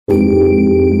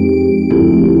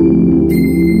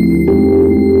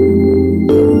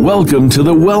Welcome to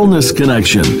the Wellness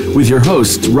Connection with your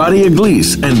hosts, Radia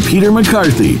Gleese and Peter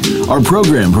McCarthy. Our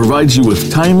program provides you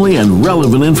with timely and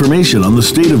relevant information on the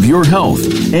state of your health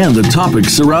and the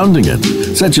topics surrounding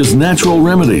it, such as natural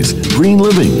remedies, green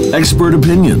living, expert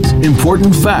opinions,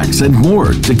 important facts, and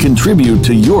more to contribute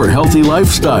to your healthy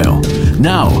lifestyle.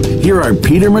 Now, here are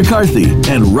Peter McCarthy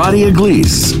and Radia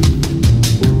Gleese.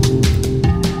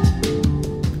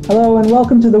 Hello and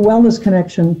welcome to the Wellness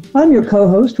Connection. I'm your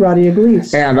co-host, Radia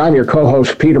Gleese. And I'm your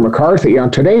co-host, Peter McCarthy.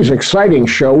 On today's exciting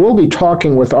show, we'll be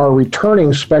talking with our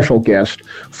returning special guest,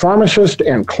 pharmacist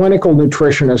and clinical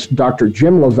nutritionist, Dr.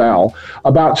 Jim LaValle,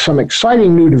 about some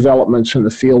exciting new developments in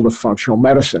the field of functional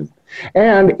medicine.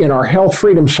 And in our Health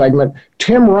Freedom segment,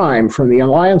 Tim Reihm from the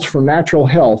Alliance for Natural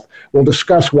Health will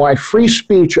discuss why free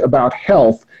speech about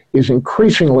health is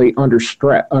increasingly under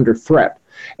threat.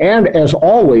 And as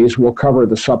always, we'll cover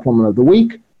the supplement of the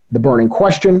week, the burning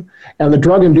question, and the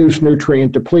drug-induced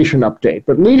nutrient depletion update.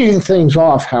 But leading things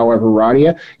off, however,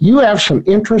 Radia, you have some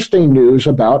interesting news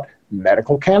about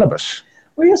medical cannabis.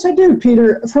 Well, yes, I do,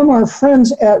 Peter. From our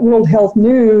friends at World Health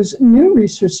News, new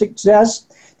research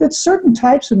suggests that certain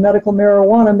types of medical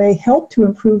marijuana may help to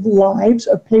improve the lives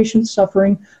of patients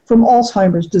suffering from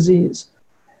Alzheimer's disease.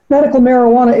 Medical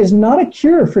marijuana is not a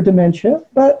cure for dementia,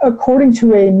 but according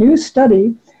to a new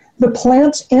study, the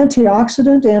plant's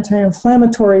antioxidant,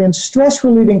 anti-inflammatory, and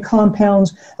stress-relieving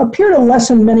compounds appear to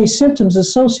lessen many symptoms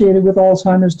associated with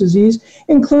Alzheimer's disease,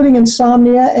 including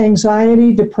insomnia,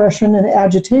 anxiety, depression, and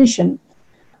agitation.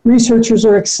 Researchers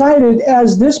are excited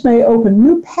as this may open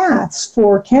new paths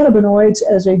for cannabinoids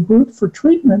as a group for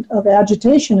treatment of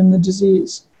agitation in the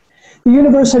disease. The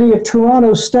University of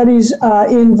Toronto studies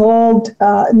involved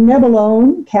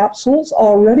Nebilone capsules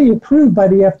already approved by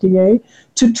the FDA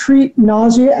to treat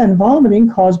nausea and vomiting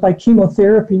caused by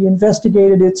chemotherapy,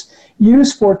 investigated its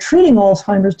use for treating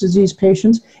Alzheimer's disease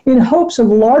patients in hopes of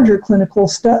larger clinical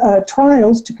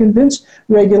trials to convince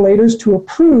regulators to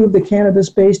approve the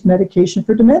cannabis-based medication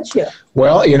for dementia.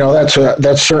 Well, you know,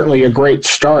 that's certainly a great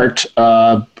start,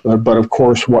 but of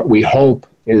course what we hope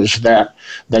is that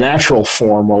the natural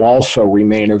form will also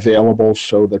remain available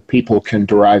so that people can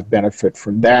derive benefit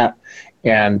from that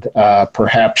and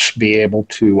perhaps be able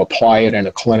to apply it in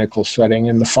a clinical setting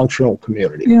in the functional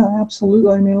community. Yeah,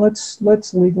 absolutely. I mean, let's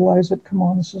legalize it. Come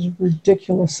on, this is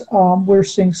ridiculous. We're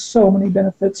seeing so many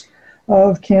benefits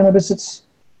of cannabis. It's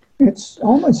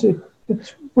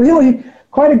really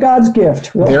quite a God's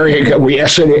gift. Really. There you go.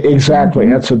 Yes, exactly.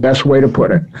 That's the best way to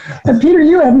put it. And Peter,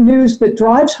 you have news that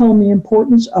drives home the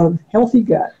importance of healthy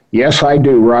gut. Yes, I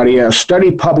do, Roddy. A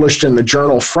study published in the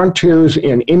journal Frontiers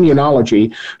in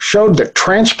Immunology showed that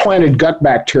transplanted gut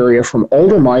bacteria from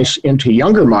older mice into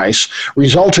younger mice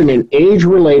resulted in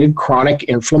age-related chronic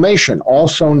inflammation,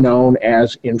 also known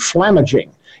as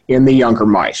inflammaging, in the younger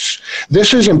mice.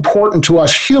 This is important to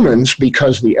us humans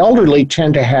because the elderly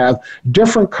tend to have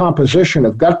different composition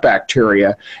of gut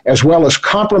bacteria as well as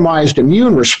compromised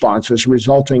immune responses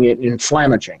resulting in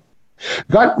inflammaging.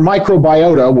 Gut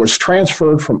microbiota was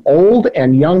transferred from old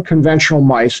and young conventional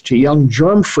mice to young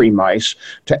germ-free mice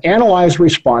to analyze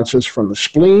responses from the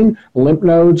spleen, lymph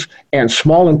nodes, and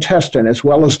small intestine, as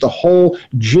well as the whole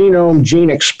genome gene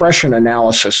expression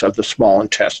analysis of the small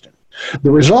intestine.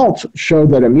 The results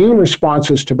showed that immune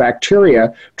responses to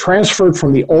bacteria transferred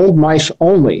from the old mice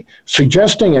only,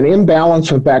 suggesting an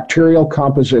imbalance of bacterial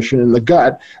composition in the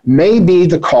gut may be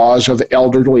the cause of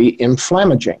elderly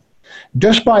inflammaging.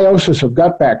 Dysbiosis of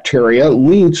gut bacteria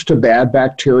leads to bad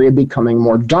bacteria becoming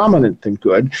more dominant than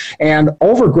good, and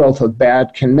overgrowth of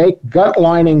bad can make gut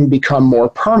lining become more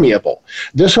permeable.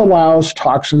 This allows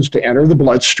toxins to enter the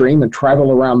bloodstream and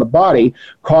travel around the body,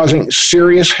 causing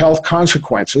serious health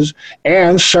consequences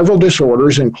and several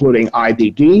disorders including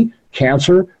IBD,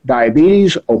 cancer,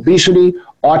 diabetes, obesity,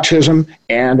 autism,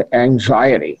 and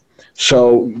anxiety.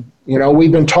 So, you know,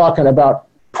 we've been talking about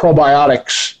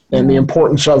probiotics and the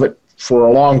importance of it for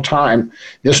a long time.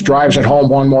 This drives it home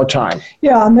one more time.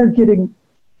 Yeah, and they're getting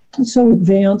so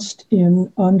advanced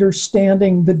in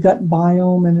understanding the gut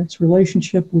biome and its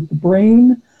relationship with the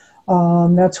brain.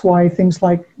 That's why things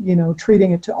like, you know,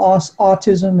 treating it to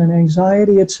autism and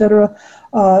anxiety, et cetera,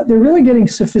 they're really getting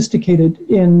sophisticated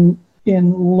in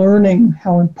learning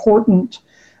how important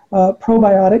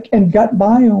probiotic and gut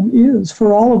biome is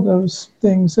for all of those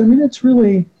things. I mean, it's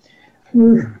really,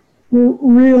 we're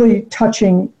really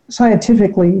touching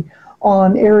scientifically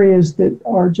on areas that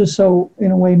are just so,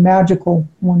 in a way, magical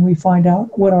when we find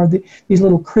out what are these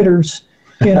little critters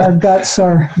in our guts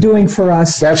are doing for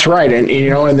us. That's right. And,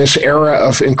 in this era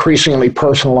of increasingly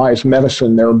personalized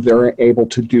medicine, they're able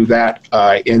to do that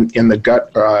in the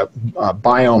gut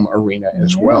biome arena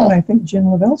as well. And I think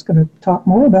Jim LaValle's going to talk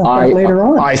more about that later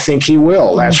on. I think he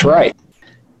will. That's right.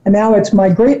 And now it's my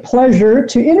great pleasure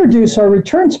to introduce our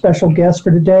return special guest for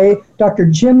today, Dr.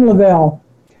 Jim LaValle.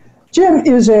 Jim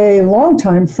is a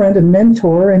longtime friend and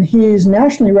mentor, and he's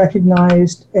nationally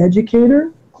recognized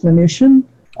educator, clinician,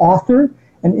 author,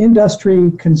 and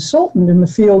industry consultant in the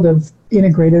field of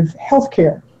integrative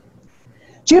healthcare.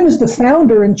 Jim is the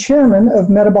founder and chairman of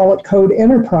Metabolic Code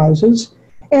Enterprises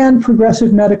and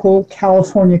Progressive Medical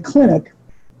California Clinic.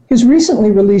 His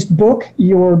recently released book,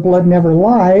 Your Blood Never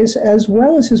Lies, as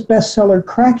well as his bestseller,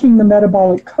 Cracking the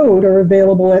Metabolic Code, are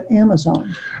available at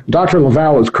Amazon. Dr.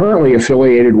 LaValle is currently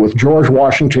affiliated with George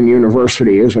Washington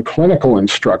University as a clinical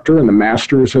instructor in the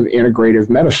Masters of Integrative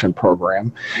Medicine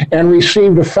program and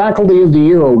received a Faculty of the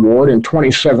Year award in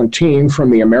 2017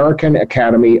 from the American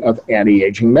Academy of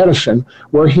Anti-Aging Medicine,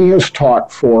 where he has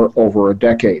taught for over a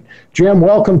decade. Jim,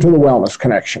 welcome to the Wellness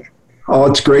Connection. Oh,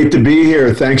 it's great to be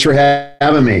here. Thanks for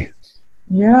having me.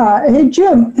 Yeah. Hey,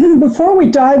 Jim, before we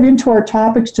dive into our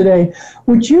topics today,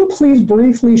 would you please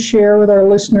briefly share with our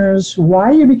listeners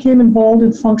why you became involved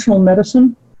in functional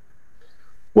medicine?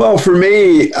 Well, for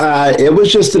me, it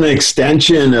was just an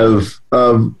extension of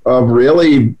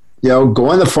really,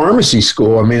 going to pharmacy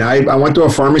school. I mean, I went to a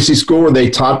pharmacy school where they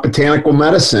taught botanical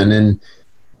medicine. And,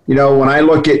 when I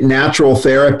look at natural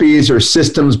therapies or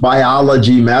systems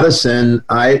biology medicine,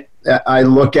 I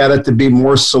look at it to be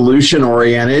more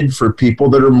solution-oriented for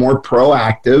people that are more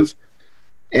proactive.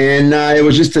 And it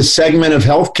was just a segment of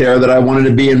healthcare that I wanted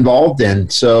to be involved in.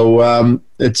 So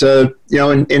it's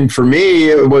and for me,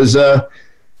 it was a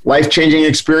life-changing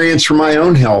experience for my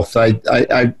own health.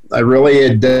 I really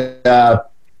had,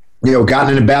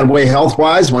 gotten in a bad way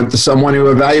health-wise, went to someone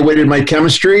who evaluated my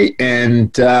chemistry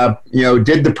and,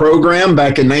 did the program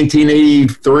back in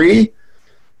 1983.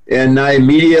 And I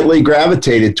immediately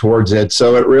gravitated towards it.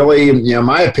 So it really, in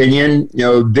my opinion,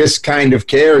 this kind of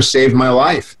care saved my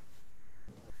life.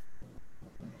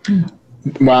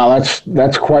 Wow,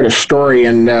 that's quite a story.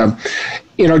 And,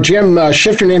 Jim,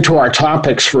 shifting into our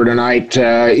topics for tonight,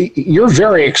 you're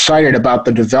very excited about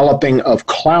the developing of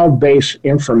cloud-based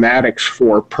informatics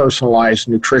for personalized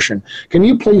nutrition. Can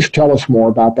you please tell us more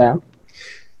about that?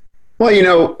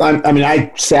 Well,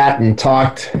 I sat and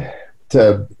talked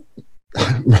to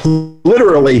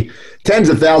literally tens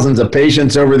of thousands of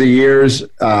patients over the years,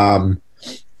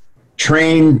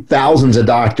 train thousands of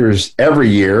doctors every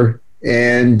year.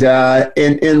 And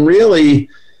really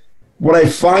what I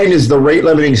find is the rate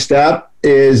limiting step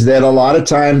is that a lot of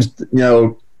times,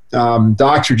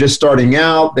 docs are just starting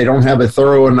out. They don't have a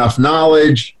thorough enough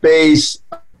knowledge base.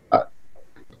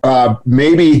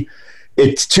 Maybe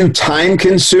it's too time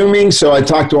consuming. So I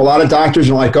talk to a lot of doctors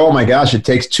and like, oh my gosh, it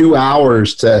takes 2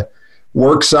 hours to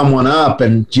work someone up,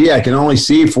 and I can only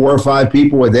see 4 or 5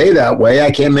 people a day that way. I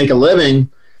can't make a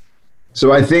living.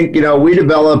 So I think, we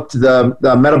developed the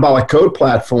Metabolic Code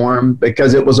platform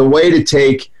because it was a way to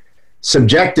take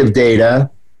subjective data,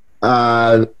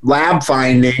 lab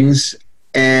findings,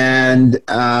 and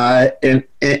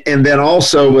then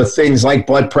also with things like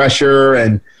blood pressure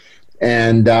and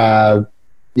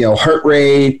heart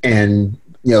rate and,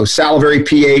 salivary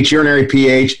pH, urinary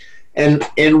pH, and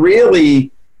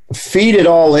really feed it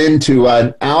all into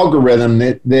an algorithm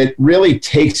that really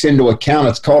takes into account,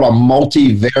 it's called a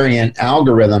multivariant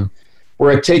algorithm,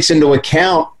 where it takes into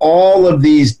account all of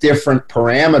these different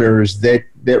parameters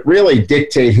that really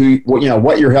dictate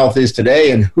what your health is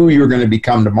today and who you're going to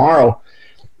become tomorrow,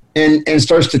 and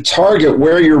starts to target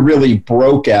where you're really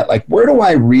broke at. Like, where do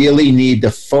I really need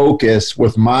to focus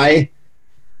with my,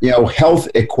 health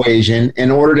equation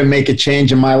in order to make a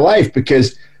change in my life?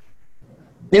 Because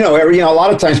a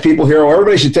lot of times people hear, oh,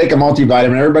 everybody should take a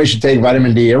multivitamin, everybody should take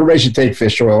vitamin D, everybody should take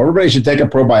fish oil, everybody should take a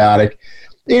probiotic.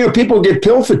 People get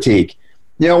pill fatigue.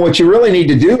 What you really need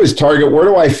to do is target, where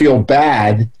do I feel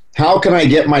bad? How can I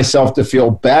get myself to feel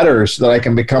better so that I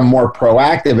can become more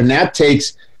proactive? And that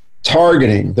takes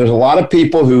targeting. There's a lot of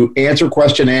people who answer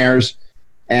questionnaires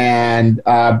and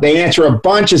they answer a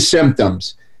bunch of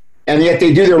symptoms, and yet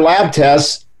they do their lab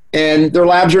tests and their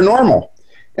labs are normal.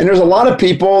 And there's a lot of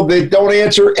people that don't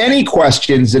answer any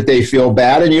questions that they feel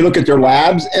bad, and you look at their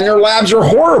labs and their labs are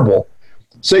horrible.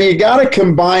 So you got to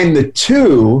combine the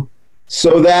two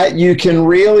so that you can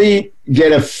really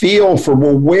get a feel for,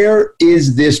 well, where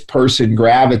is this person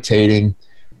gravitating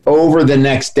over the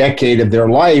next decade of their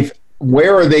life?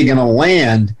 Where are they going to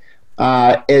land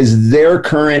as their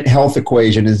current health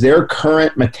equation, as their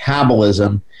current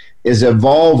metabolism is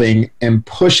evolving and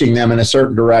pushing them in a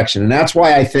certain direction. And that's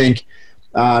why I think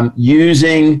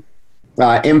using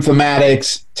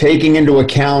informatics, taking into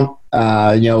account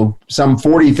some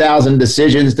 40,000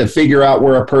 decisions to figure out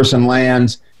where a person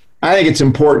lands, I think it's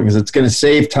important because it's going to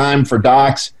save time for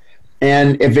docs.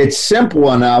 And if it's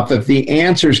simple enough, if the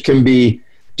answers can be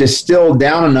distilled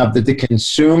down enough that the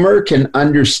consumer can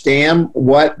understand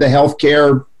what the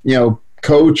healthcare,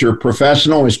 coach or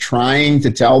professional is trying to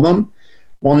tell them,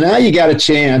 well, now you got a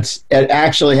chance at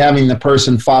actually having the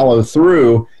person follow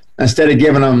through instead of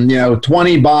giving them,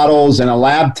 20 bottles and a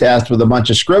lab test with a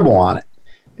bunch of scribble on it.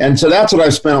 And so that's what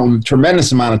I've spent a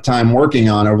tremendous amount of time working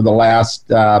on over the last,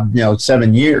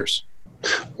 7 years.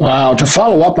 Wow. To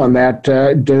follow up on that,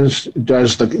 does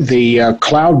the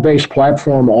cloud-based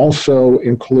platform also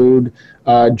include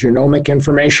genomic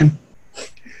information?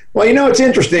 Well, it's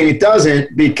interesting. It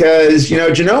doesn't, because,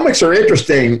 genomics are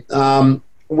interesting.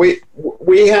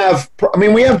 We have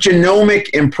genomic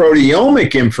and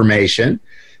proteomic information.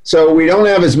 So we don't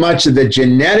have as much of the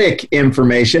genetic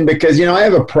information because, I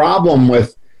have a problem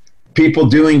with people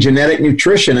doing genetic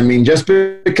nutrition. I mean, just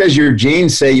because your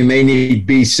genes say you may need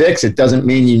B6, it doesn't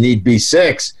mean you need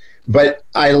B6. But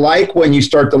I like when you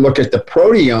start to look at the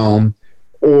proteome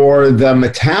or the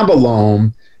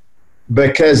metabolome,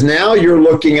 because now you're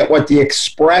looking at what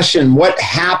what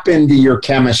happened to your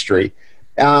chemistry.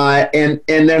 And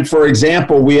then, for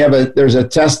example, there's a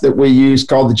test that we use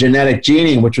called the genetic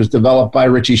gening, which was developed by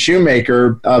Richie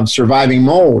Shoemaker of surviving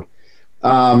mold.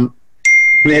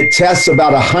 It tests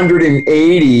about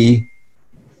 180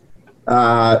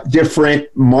 different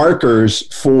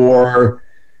markers for,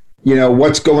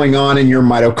 what's going on in your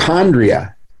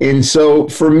mitochondria. And so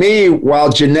for me,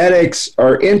 while genetics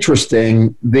are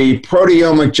interesting, the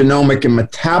proteomic, genomic, and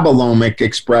metabolomic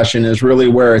expression is really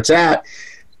where it's at.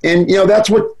 And,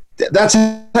 that's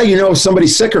how you know if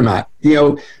somebody's sick or not.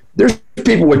 There's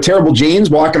people with terrible genes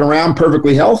walking around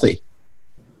perfectly healthy.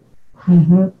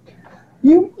 Mm-hmm.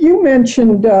 You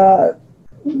mentioned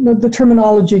the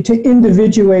terminology to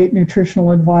individuate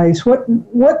nutritional advice. What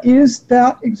is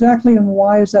that exactly, and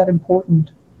why is that important?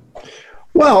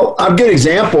 Well, a good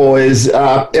example is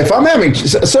if I'm having,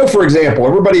 so for example,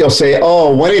 everybody will say,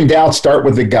 oh, when in doubt, start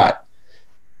with the gut.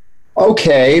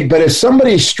 Okay, but if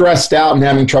somebody's stressed out and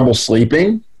having trouble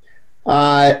sleeping,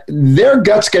 their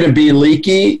gut's going to be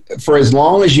leaky for as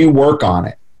long as you work on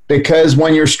it. Because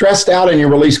when you're stressed out and you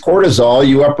release cortisol,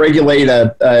 you upregulate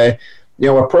a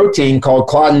protein called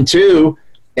claudin-2,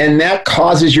 and that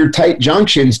causes your tight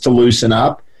junctions to loosen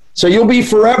up. So you'll be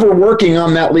forever working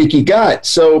on that leaky gut.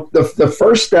 So the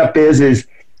first step is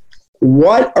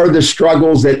what are the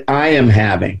struggles that I am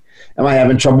having? Am I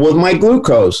having trouble with my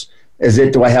glucose?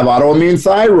 Do I have autoimmune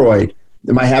thyroid?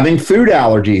 Am I having food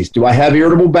allergies? Do I have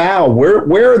irritable bowel?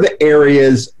 Where are the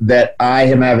areas that I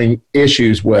am having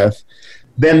issues with?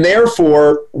 Then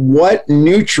therefore, what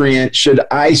nutrient should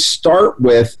I start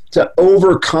with to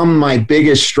overcome my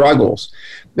biggest struggles?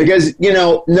 Because,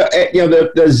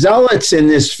 the zealots in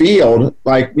this field,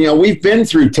 we've been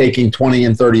through taking 20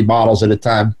 and 30 bottles at a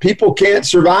time. People can't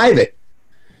survive it.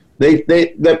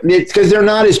 Because they're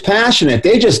not as passionate.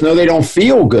 They just know they don't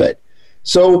feel good.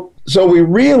 So we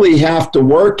really have to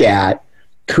work at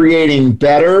creating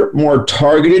better, more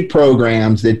targeted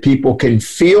programs that people can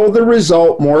feel the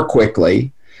result more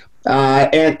quickly,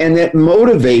 and that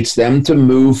motivates them to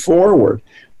move forward.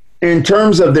 In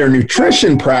terms of their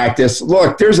nutrition practice,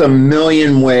 look, there's a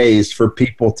million ways for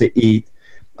people to eat.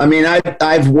 I mean,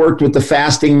 I've worked with the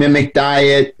fasting mimic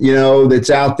diet, that's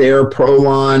out there,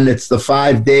 Prolon. It's the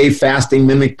 5-day fasting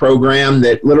mimic program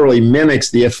that literally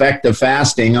mimics the effect of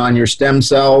fasting on your stem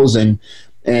cells and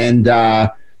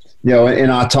autophagy,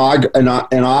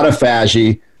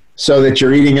 so that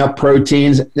you're eating up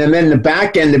proteins. And then the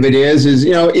back end of it is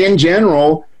in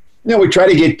general, we try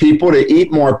to get people to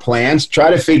eat more plants, try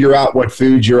to figure out what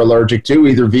foods you're allergic to,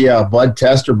 either via a blood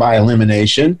test or by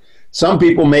elimination. Some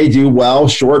people may do well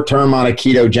short-term on a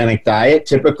ketogenic diet.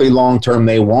 Typically long-term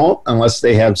they won't unless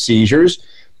they have seizures.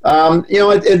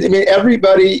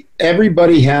 Everybody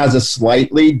has a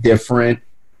slightly different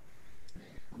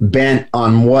bent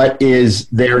on what is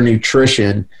their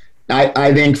nutrition.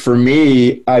 I think for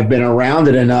me, I've been around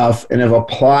it enough and have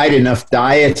applied enough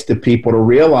diets to people to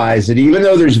realize that even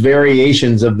though there's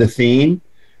variations of the theme,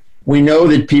 we know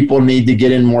that people need to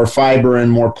get in more fiber and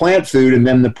more plant food, and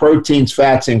then the proteins,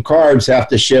 fats, and carbs have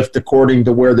to shift according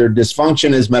to where their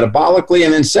dysfunction is metabolically,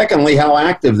 and then secondly, how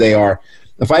active they are.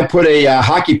 If I put a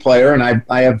hockey player, and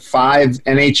I have 5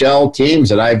 NHL teams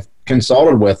that I've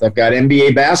consulted with, I've got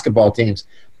NBA basketball teams,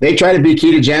 they try to be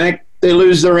ketogenic, they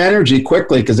lose their energy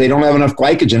quickly because they don't have enough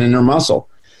glycogen in their muscle.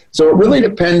 So it really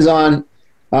depends on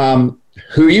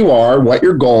who you are, what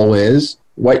your goal is,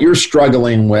 what you're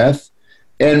struggling with,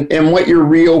 and what your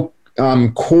real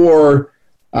core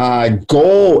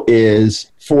goal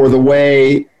is for the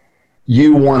way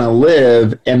you want to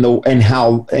live and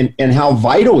how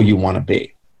vital you want to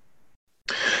be.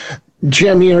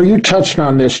 Jim, you touched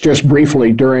on this just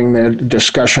briefly during the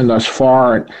discussion thus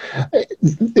far.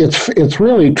 It's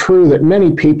really true that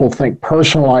many people think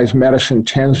personalized medicine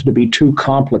tends to be too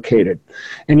complicated.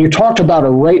 And you talked about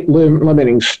a rate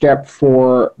limiting step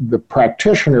for the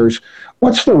practitioners.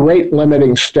 What's the rate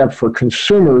limiting step for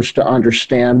consumers to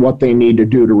understand what they need to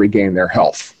do to regain their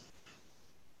health?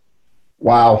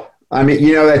 Wow. I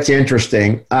mean, that's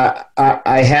interesting. I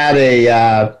had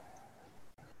a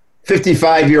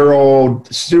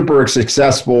 55-year-old super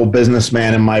successful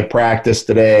businessman in my practice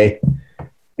today,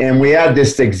 and we had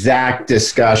this exact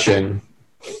discussion.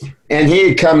 And he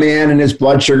had come in and his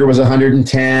blood sugar was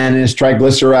 110 and his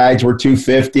triglycerides were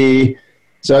 250.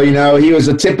 So, he was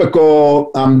a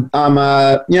typical, I'm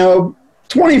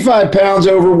 25 pounds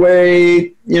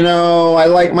overweight, I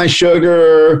like my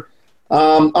sugar,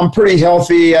 I'm pretty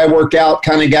healthy, I work out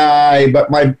kind of guy, but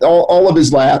all of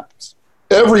his labs,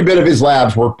 every bit of his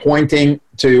labs were pointing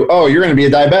to, oh, you're going to be a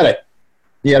diabetic.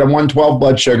 He had a 112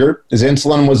 blood sugar. His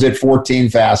insulin was at 14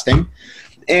 fasting.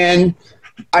 And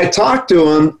I talked to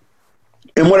him,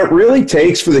 and what it really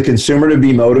takes for the consumer to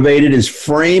be motivated is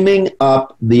framing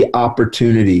up the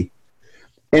opportunity.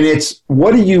 And it's,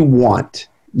 what do you want?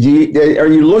 Are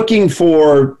you looking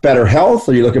for better health?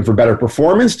 Are you looking for better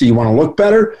performance? Do you want to look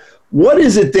better? What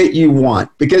is it that you want?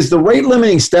 Because the rate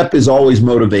limiting step is always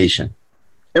motivation.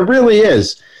 It really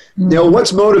is. Mm-hmm.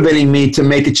 What's motivating me to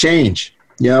make a change?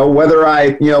 Whether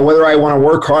I want to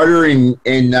work harder and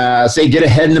say get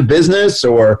ahead in the business,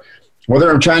 or whether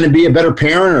I'm trying to be a better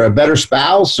parent or a better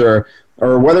spouse, or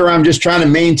whether I'm just trying to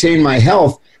maintain my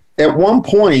health. At one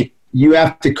point, you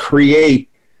have to create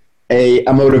a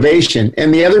motivation.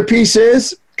 And the other piece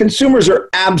is consumers are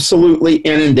absolutely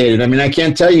inundated. I mean, I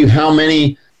can't tell you how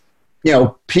many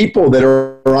people that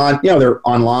are on, they're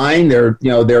online, they're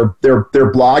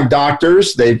blog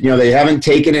doctors. They haven't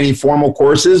taken any formal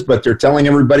courses, but they're telling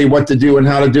everybody what to do and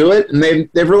how to do it. And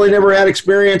they've really never had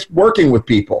experience working with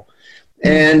people.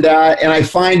 And I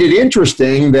find it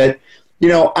interesting that,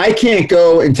 I can't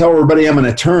go and tell everybody I'm an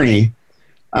attorney.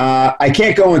 I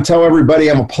can't go and tell everybody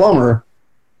I'm a plumber,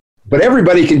 but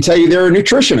everybody can tell you they're a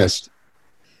nutritionist.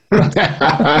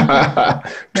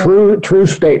 True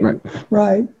statement.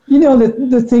 Right.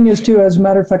 The thing is, too, as a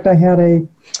matter of fact, I had a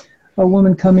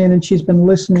woman come in and she's been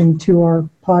listening to our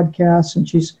podcast and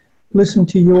she's listened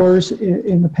to yours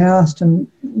in the past.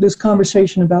 And this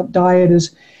conversation about diet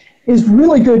is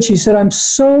really good. She said, I'm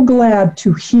so glad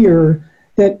to hear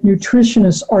that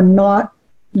nutritionists are not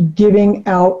giving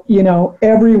out,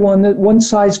 everyone that one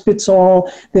size fits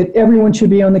all, that everyone should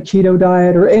be on the keto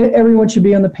diet or everyone should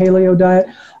be on the paleo diet.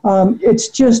 It's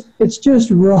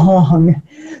just wrong.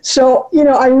 So,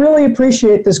 I really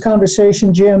appreciate this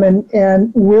conversation, Jim,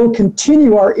 and we'll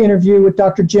continue our interview with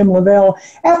Dr. Jim LaValle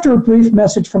after a brief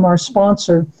message from our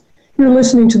sponsor. You're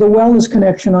listening to the Wellness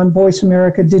Connection on Voice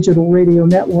America Digital Radio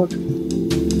Network.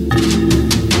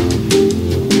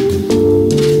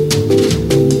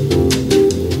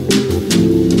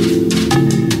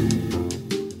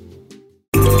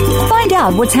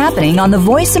 Out what's happening on the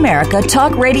Voice America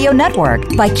Talk Radio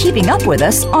Network by keeping up with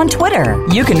us on Twitter.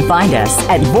 You can find us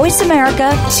at Voice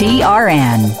America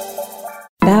TRN.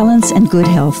 Balance and good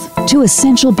health, two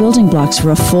essential building blocks for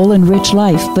a full and rich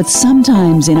life, but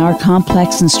sometimes in our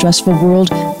complex and stressful world,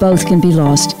 both can be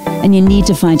lost, and you need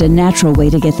to find a natural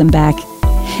way to get them back.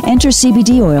 Enter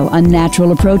CBD oil, a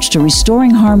natural approach to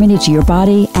restoring harmony to your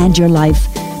body and your life.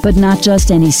 But not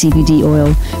just any CBD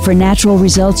oil. For natural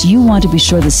results, you want to be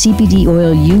sure the CBD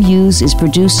oil you use is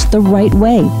produced the right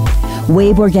way.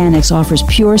 Weibe Organics offers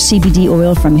pure CBD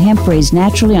oil from hemp raised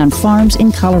naturally on farms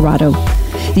in Colorado.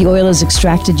 The oil is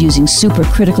extracted using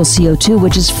supercritical CO2,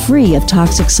 which is free of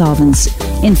toxic solvents.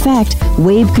 In fact,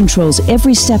 Weibe controls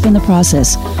every step in the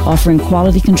process, offering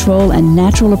quality control and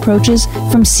natural approaches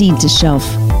from seed to shelf.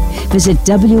 Visit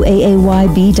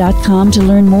WAAYB.com to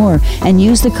learn more and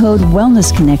use the code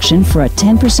Wellness Connection for a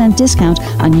 10% discount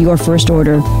on your first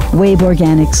order. Weibe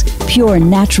Organics, pure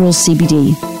natural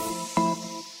CBD.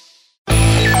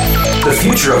 The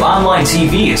future of online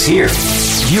TV is here.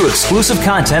 View exclusive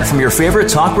content from your favorite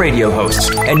talk radio hosts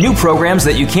and new programs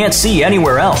that you can't see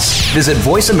anywhere else. Visit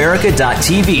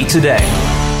voiceamerica.tv today.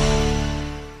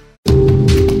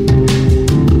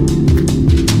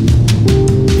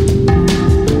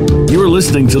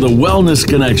 Listening listening to The Wellness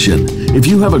Connection. If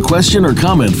you have a question or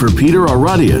comment for Peter or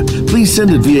Radia, please send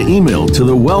it via email to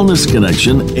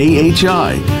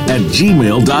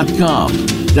thewellnessconnectionahi@gmail.com.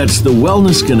 That's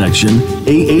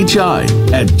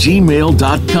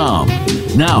thewellnessconnectionahi@gmail.com.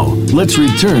 Now, let's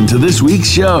return to this week's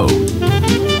show.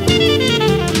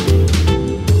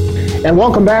 And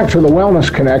welcome back to The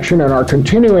Wellness Connection and our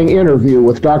continuing interview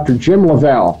with Dr. Jim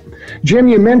LaValle. Jim,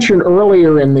 you mentioned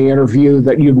earlier in the interview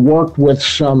that you'd worked with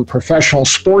some professional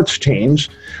sports teams.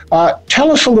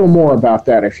 Tell us a little more about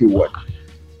that, if you would.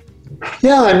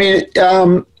 Yeah, I mean,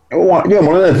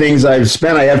 one of the things I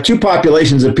have two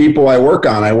populations of people I work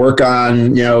on. I work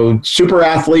on, super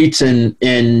athletes and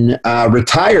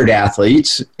retired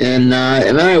athletes. And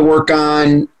then I work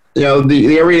on,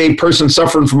 the everyday person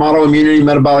suffering from autoimmunity,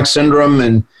 metabolic syndrome,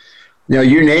 and,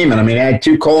 you name it. I mean, I had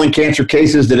 2 colon cancer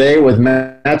cases today with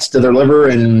mets to their liver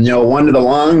and, 1 to the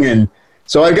lung. And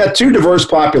so I've got 2 diverse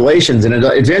populations, and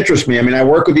it interests me. I mean, I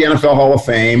work with the NFL Hall of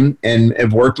Fame and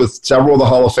have worked with several of the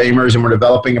Hall of Famers, and we're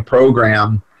developing a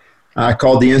program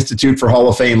called the Institute for Hall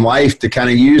of Fame Life to kind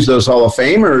of use those Hall of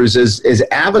Famers as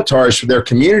avatars for their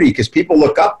community, because people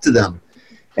look up to them.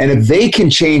 And if they can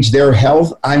change their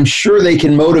health, I'm sure they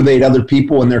can motivate other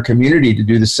people in their community to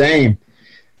do the same.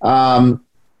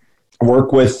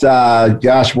 Work with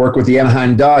the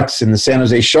Anaheim Ducks and the San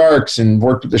Jose Sharks, and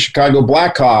worked with the Chicago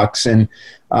Blackhawks, and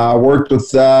worked with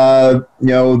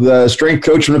the strength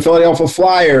coach from the Philadelphia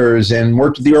Flyers, and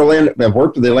worked with the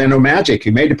Orlando Magic,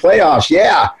 who made the playoffs.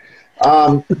 Yeah.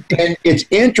 And it's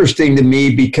interesting to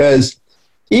me because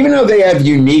even though they have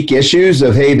unique issues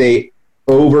of, a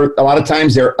lot of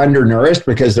times they're undernourished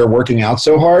because they're working out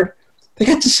so hard, they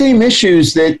got the same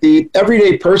issues that the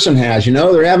everyday person has.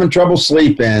 They're having trouble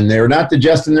sleeping. They're not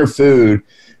digesting their food.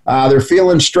 They're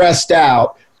feeling stressed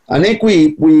out. I think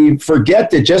we forget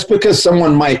that just because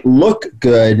someone might look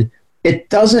good, it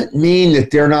doesn't mean that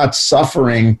they're not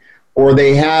suffering or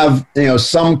they have,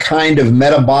 some kind of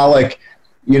metabolic,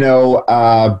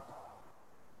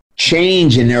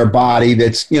 change in their body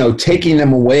that's, taking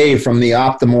them away from the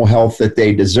optimal health that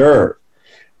they deserve.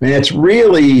 I mean, it's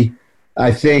really,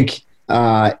 I think,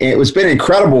 it's been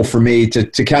incredible for me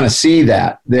to kind of see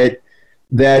that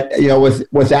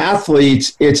with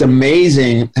athletes, it's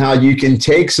amazing how you can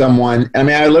take someone. I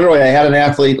mean, I had an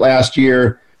athlete last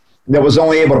year that was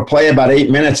only able to play about 8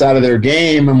 minutes out of their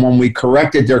game. And when we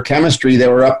corrected their chemistry, they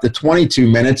were up to 22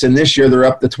 minutes. And this year they're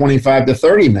up to 25 to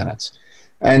 30 minutes.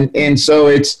 And so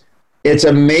it's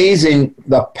amazing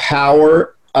the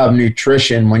power of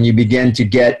nutrition when you begin to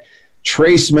get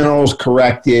trace minerals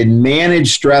corrected,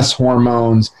 manage stress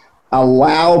hormones,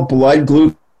 allow blood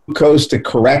glucose to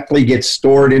correctly get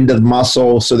stored into the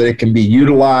muscle so that it can be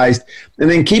utilized, and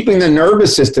then keeping the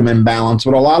nervous system in balance.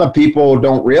 What a lot of people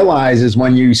don't realize is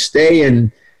when you stay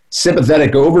in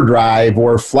sympathetic overdrive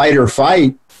or flight or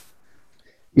fight,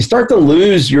 you start to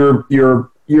lose your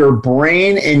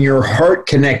brain and your heart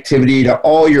connectivity to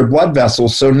all your blood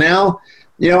vessels. So now,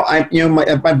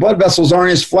 my blood vessels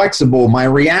aren't as flexible. My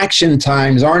reaction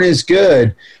times aren't as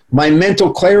good. My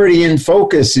mental clarity and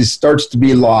focus starts to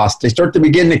be lost. They start to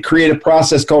begin to create a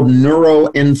process called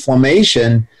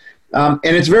neuroinflammation. And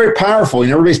it's very powerful.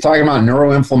 Everybody's talking about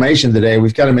neuroinflammation today.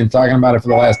 We've kind of been talking about it for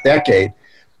the last decade.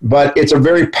 But it's a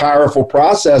very powerful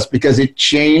process because it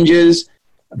changes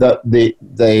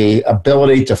the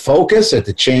ability to focus.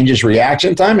 It changes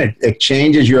reaction time. It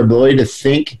changes your ability to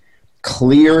think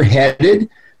clear-headed.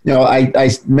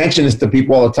 I mention this to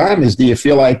people all the time, is do you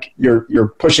feel like you're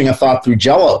pushing a thought through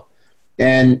Jell-O?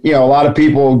 And, a lot of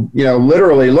people,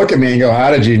 literally look at me and go,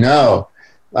 how did you know?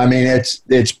 I mean,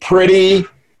 it's pretty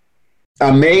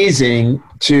amazing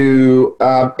to,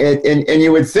 and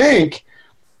you would think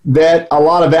that a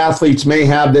lot of athletes may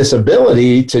have this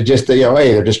ability to just, hey,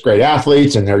 they're just great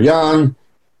athletes and they're young.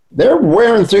 They're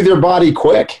wearing through their body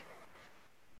quick.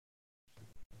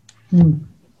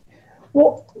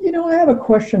 Well, I have a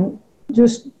question,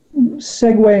 just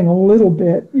segueing a little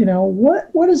bit.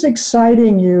 What is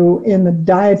exciting you in the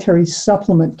dietary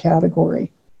supplement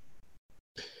category?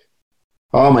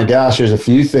 Oh my gosh, there's a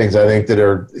few things I think that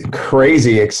are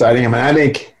crazy exciting. I mean,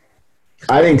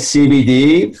 I think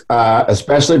CBD,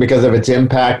 especially because of its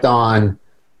impact on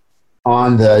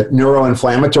the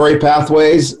neuroinflammatory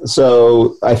pathways.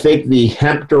 So I think the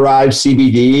hemp-derived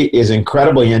CBD is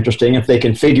incredibly interesting if they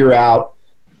can figure out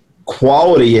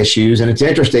quality issues. And it's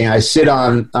interesting, I sit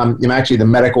on, I'm actually the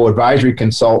medical advisory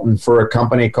consultant for a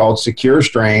company called Secure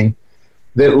Strain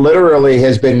that literally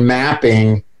has been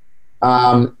mapping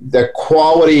the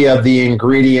quality of the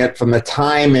ingredient from the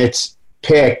time it's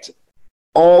picked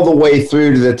all the way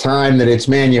through to the time that it's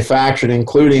manufactured,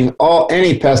 including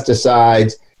any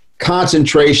pesticides,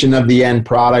 concentration of the end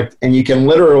product, and you can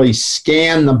literally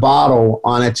scan the bottle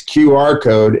on its QR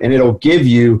code, and it'll give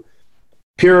you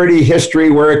purity, history,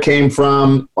 where it came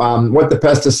from, what the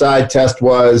pesticide test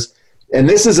was. And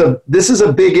this is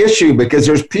a big issue because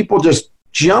there's people just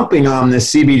jumping on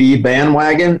this CBD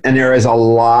bandwagon, and there is a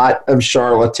lot of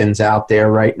charlatans out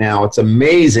there right now. It's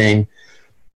amazing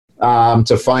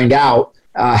to find out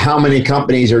how many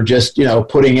companies are just,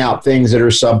 putting out things that are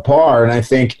subpar. And I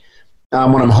think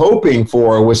what I'm hoping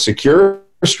for with Secure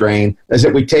Strain is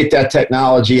that we take that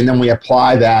technology and then we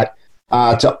apply that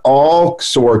to all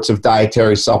sorts of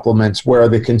dietary supplements where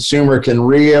the consumer can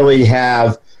really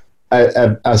have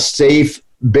a safe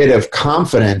bit of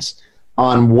confidence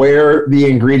on where the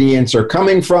ingredients are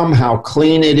coming from, how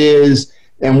clean it is,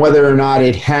 and whether or not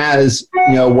it has,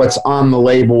 what's on the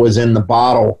label is in the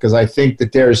bottle. Because I think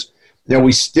that there's,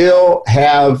 we still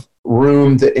have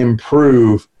room to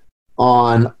improve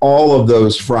on all of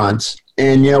those fronts.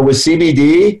 And, with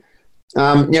CBD,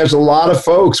 there's a lot of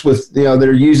folks with, that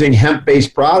are using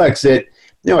hemp-based products that,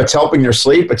 it's helping their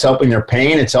sleep, it's helping their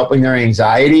pain, it's helping their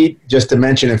anxiety, just to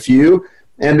mention a few.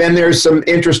 And then there's some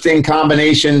interesting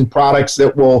combination products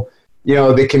that will,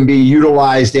 that can be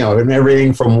utilized, in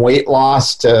everything from weight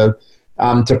loss to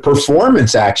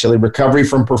performance, actually, recovery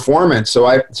from performance. So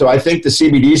I think the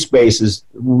CBD space is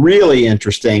really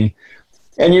interesting.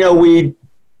 And,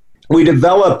 we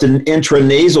developed an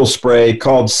intranasal spray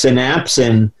called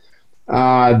Synapsin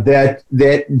that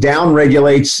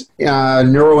downregulates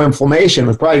neuroinflammation.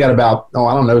 We've probably got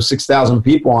about, 6,000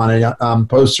 people on it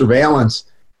post-surveillance.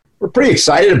 We're pretty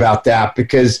excited about that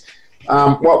because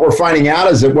what we're finding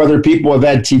out is that whether people have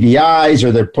had TBIs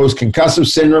or they're post-concussive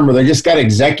syndrome or they just got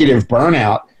executive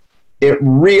burnout, it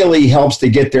really helps to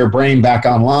get their brain back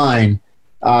online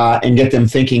and get them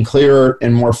thinking clearer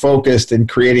and more focused and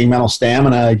creating mental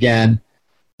stamina again.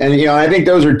 And, I think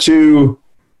those are two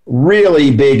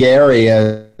really big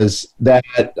areas that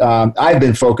I've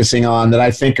been focusing on that I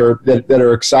think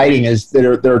are exciting,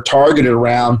 that are targeted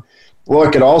around.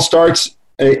 Look, it all starts.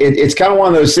 It's kind of one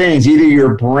of those things. Either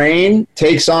your brain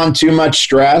takes on too much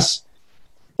stress,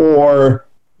 or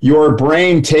your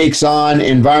brain takes on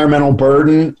environmental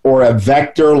burden or a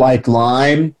vector like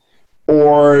Lyme,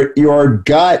 or your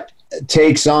gut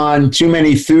takes on too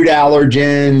many food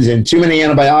allergens and too many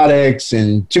antibiotics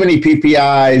and too many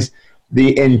PPIs.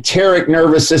 The enteric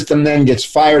nervous system then gets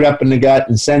fired up in the gut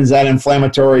and sends that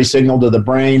inflammatory signal to the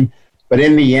brain. But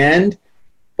in the end,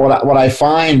 what I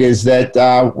find is that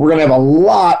we're going to have a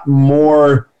lot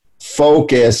more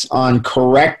focus on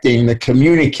correcting the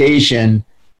communication,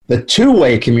 the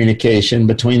two-way communication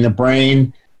between the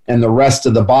brain and the rest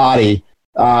of the body.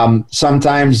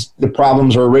 Sometimes the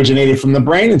problems are originated from the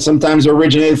brain, and sometimes they're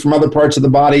originated from other parts of the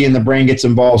body, and the brain gets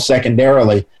involved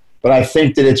secondarily. But I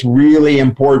think that it's really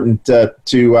important to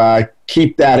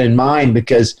keep that in mind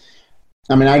because,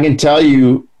 I can tell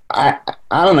you, I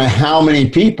don't know how many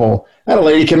people. I had a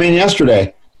lady come in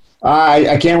yesterday.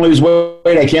 I can't lose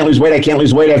weight. I can't lose weight. I can't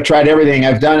lose weight. I've tried everything.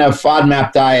 I've done a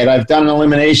FODMAP diet. I've done an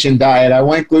elimination diet. I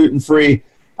went gluten-free.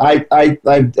 I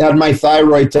had my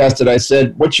thyroid tested. I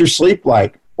said, what's your sleep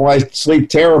like? Well, I sleep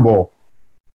terrible.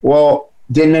 Well,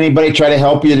 didn't anybody try to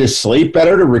help you to sleep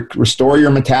better, to restore your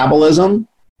metabolism?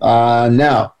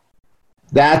 No.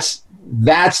 That's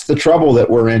the trouble that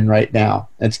we're in right now.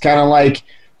 It's kind of like,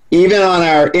 even on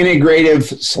our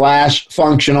integrative /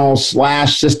 functional /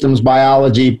 systems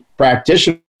biology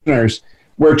practitioners,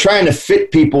 we're trying to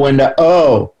fit people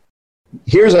into,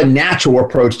 here's a natural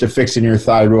approach to fixing your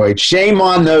thyroid. Shame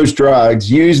on those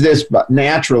drugs. Use this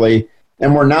naturally.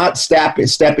 And we're not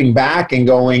stepping back and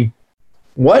going,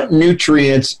 what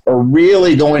nutrients are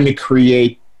really going to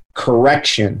create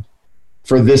correction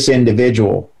for this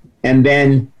individual? And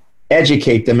then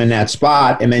educate them in that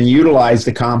spot, and then utilize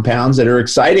the compounds that are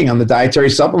exciting on the dietary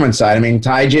supplement side.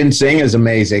 Thai ginseng is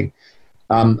amazing.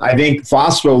 I think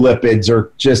phospholipids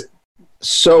are just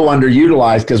so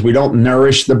underutilized because we don't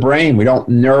nourish the brain. We don't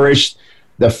nourish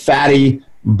the fatty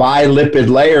bilipid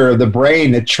layer of the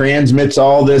brain that transmits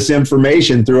all this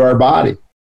information through our body.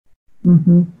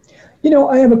 Mm-hmm.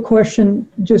 I have a question,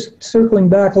 just circling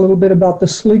back a little bit about the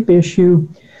sleep issue.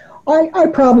 I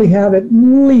probably have at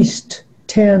least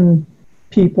 10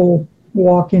 people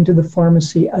walk into the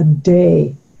pharmacy a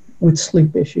day with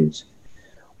sleep issues.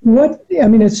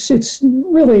 It's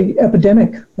really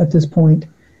epidemic at this point.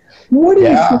 What's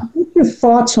your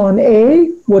thoughts on A,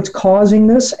 what's causing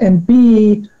this, and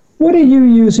B, what are you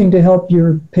using to help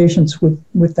your patients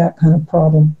with that kind of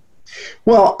problem?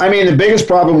 Well, the biggest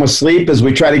problem with sleep is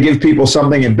we try to give people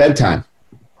something at bedtime.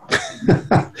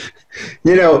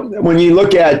 When you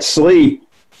look at sleep,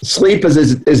 sleep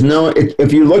is no,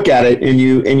 if you look at it and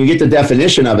you get the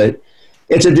definition of it,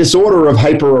 it's a disorder of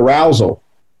hyperarousal,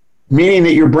 meaning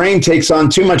that your brain takes on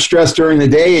too much stress during the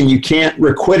day and you can't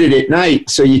requit it at night.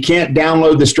 So you can't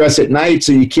download the stress at night.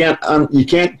 So you can't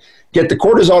get the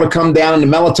cortisol to come down and the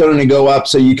melatonin to go up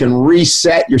so you can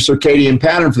reset your circadian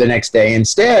pattern for the next day.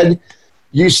 Instead,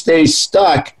 you stay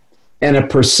stuck in a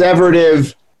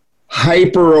perseverative,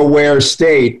 hyper-aware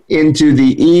state into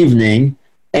the evening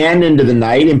and into the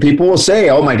night. And people will say,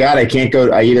 oh my God,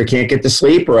 I either can't get to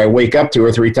sleep or I wake up 2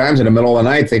 or 3 times in the middle of the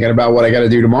night thinking about what I got to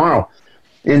do tomorrow.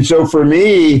 And so for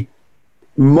me,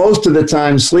 most of the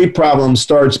time, sleep problems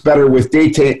starts better with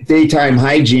daytime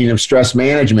hygiene of stress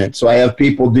management. So I have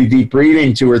people do deep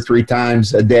breathing 2 or 3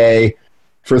 times a day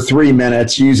for 3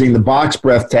 minutes using the box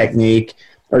breath technique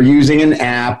or using an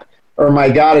app. Or my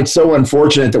God, it's so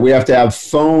unfortunate that we have to have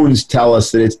phones tell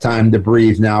us that it's time to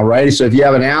breathe now, right? So if you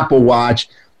have an Apple Watch,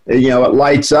 it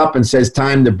lights up and says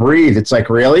time to breathe. It's like,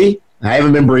 really? I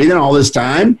haven't been breathing all this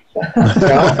time? Give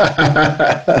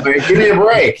me a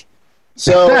break.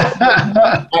 So,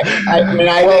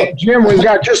 Jim, we've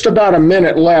got just about a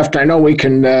minute left. I know we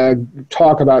can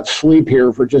talk about sleep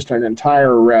here for just an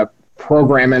entire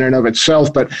program in and of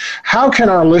itself, but how can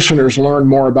our listeners learn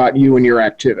more about you and your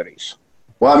activities?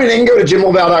 Well, they can go to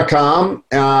jimlavale.com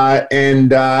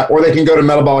or they can go to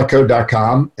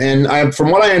metaboliccode.com. And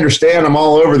from what I understand, I'm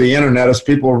all over the internet. As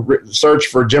people search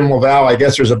for Jim LaValle, I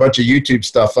guess there's a bunch of YouTube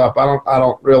stuff up. I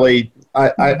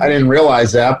didn't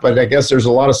realize that, but I guess there's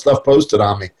a lot of stuff posted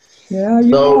on me. Yeah,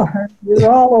 are.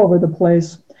 You're all over the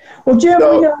place. Well, Jim,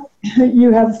 we know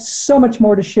you have so much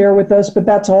more to share with us, but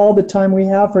that's all the time we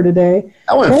have for today.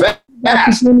 That went fast.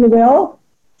 Thank you, Jim LaValle,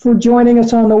 for joining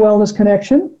us on the Wellness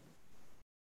Connection.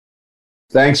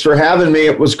 Thanks for having me.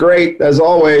 It was great, as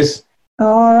always.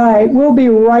 All right. We'll be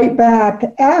right back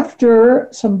after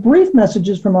some brief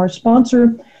messages from our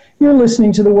sponsor. You're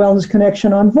listening to the Wellness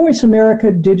Connection on Voice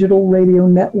America Digital Radio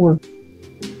Network.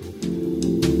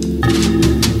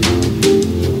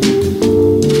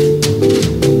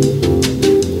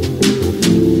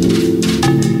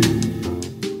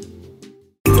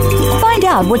 Find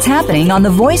out what's happening on the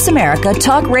Voice America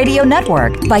Talk Radio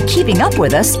Network by keeping up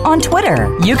with us on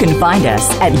Twitter. You can find us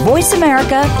at Voice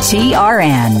America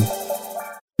TRN.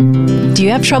 Do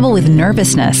you have trouble with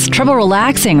nervousness, trouble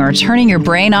relaxing, or turning your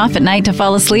brain off at night to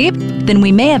fall asleep? Then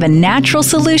we may have a natural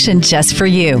solution just for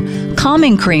you.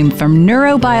 Calming Cream from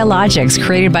Neurobiologics,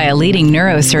 created by a leading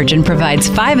neurosurgeon, provides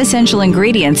 5 essential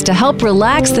ingredients to help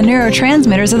relax the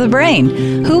neurotransmitters of the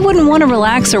brain. Who wouldn't want to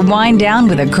relax or wind down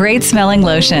with a great-smelling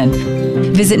lotion?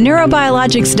 Visit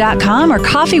neurobiologics.com or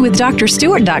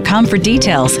coffeewithdrstewart.com for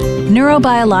details.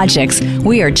 Neurobiologics,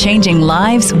 we are changing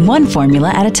lives one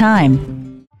formula at a time.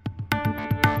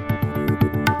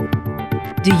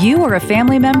 Do you or a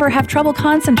family member have trouble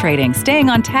concentrating, staying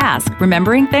on task,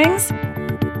 remembering things?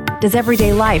 Does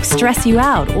everyday life stress you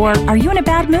out, or are you in a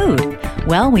bad mood?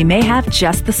 Well, we may have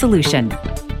just the solution.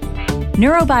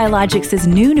 Neurobiologics'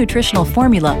 new nutritional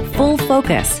formula, Full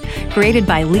Focus, created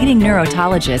by leading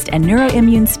neurotologist and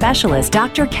neuroimmune specialist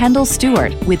Dr. Kendall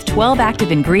Stewart, with 12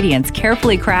 active ingredients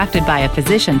carefully crafted by a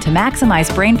physician to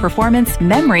maximize brain performance,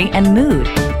 memory, and mood.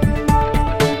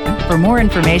 For more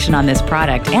information on this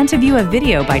product and to view a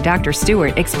video by Dr.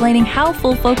 Stewart explaining how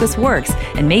Full Focus works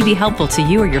and may be helpful to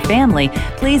you or your family,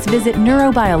 please visit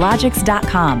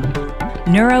neurobiologics.com.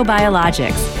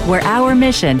 Neurobiologics, where our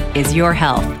mission is your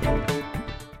health.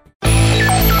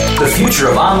 The future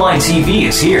of online TV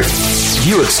is here.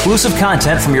 View exclusive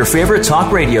content from your favorite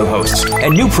talk radio hosts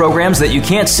and new programs that you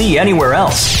can't see anywhere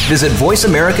else. Visit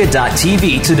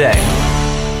voiceamerica.tv today.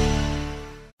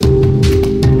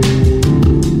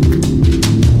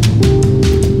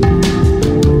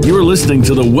 Listening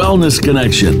to the Wellness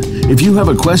Connection. If you have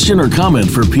a question or comment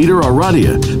for Peter or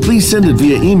Radia, please send it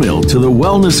via email to the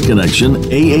Wellness Connection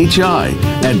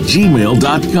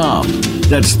AHI@gmail.com.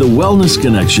 That's the Wellness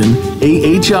Connection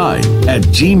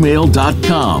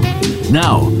AHI@gmail.com.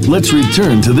 Now, let's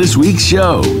return to this week's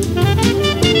show.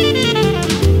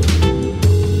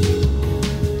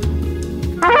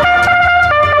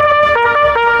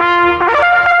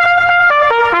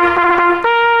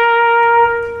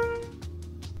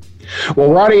 Well,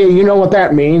 Radia, you know what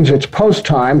that means. It's post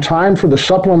time for the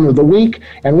supplement of the week.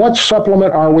 And what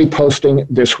supplement are we posting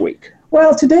this week?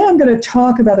 Well, today I'm going to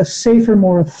talk about a safer,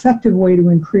 more effective way to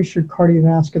increase your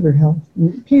cardiovascular health.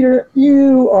 Peter,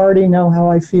 you already know how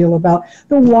I feel about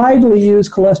the widely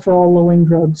used cholesterol-lowering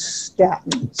drug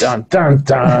statins. Dun, dun,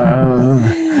 dun.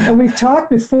 And we've talked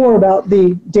before about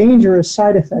the dangerous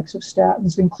side effects of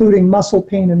statins, including muscle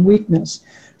pain and weakness.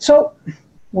 So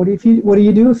What do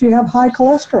you do if you have high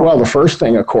cholesterol? Well, the first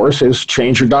thing, of course, is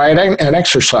change your diet and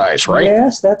exercise, right?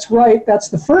 Yes, that's right. That's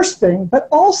the first thing. But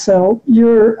also,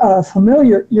 you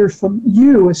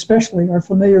especially are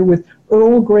familiar with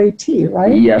Earl Grey tea,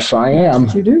 right? Yes, I am.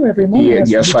 That's what you do every morning.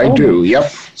 Yes, I do.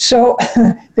 Yep. So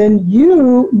then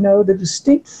you know the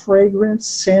distinct fragrance,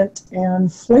 scent, and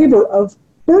flavor of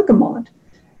bergamot.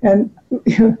 And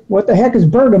what the heck is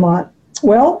bergamot?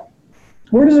 Well,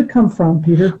 where does it come from,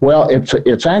 Peter? Well,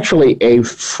 it's actually a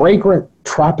fragrant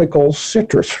tropical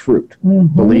citrus fruit,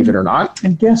 believe it or not.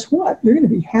 And guess what? You're going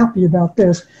to be happy about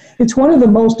this. It's one of the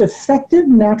most effective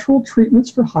natural treatments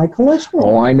for high cholesterol.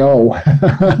 Oh, I know.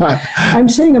 I'm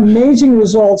seeing amazing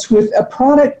results with a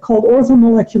product called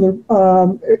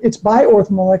it's by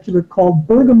Orthomolecular called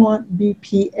Bergamot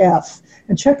BPF.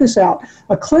 And check this out.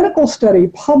 A clinical study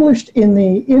published in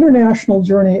the International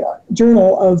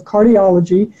Journal of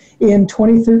Cardiology in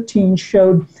 2013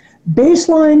 showed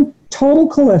baseline total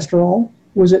cholesterol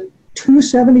was at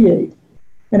 278.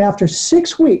 And after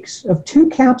 6 weeks of 2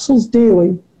 capsules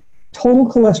daily, total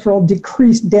cholesterol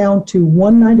decreased down to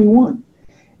 191.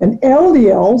 And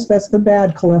LDLs, that's the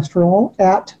bad cholesterol,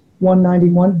 at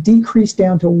 191, decreased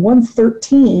down to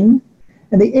 113.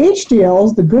 And the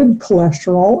HDLs, the good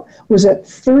cholesterol, was at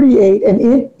 38, and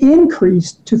it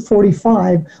increased to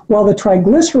 45, while the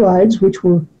triglycerides, which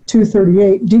were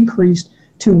 238, decreased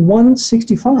to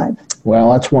 165.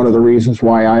 Well, that's one of the reasons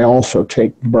why I also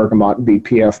take Bergamot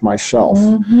BPF myself,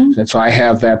 since I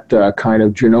have that kind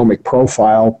of genomic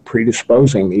profile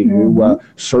predisposing me to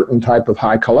certain type of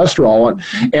high cholesterol.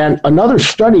 And another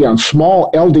study on small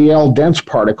LDL dense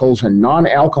particles and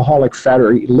non-alcoholic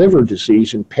fatty liver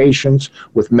disease in patients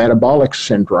with metabolic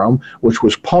syndrome, which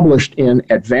was published in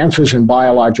Advances in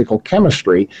Biological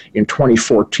Chemistry in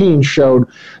 2014, showed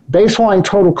baseline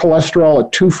total cholesterol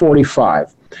at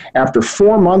 245. After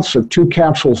 4 months of 2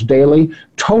 capsules daily,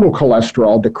 total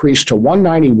cholesterol decreased to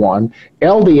 191,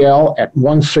 LDL at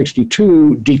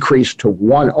 162 decreased to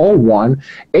 101,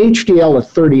 HDL at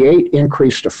 38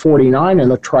 increased to 49,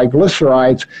 and the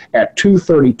triglycerides at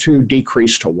 232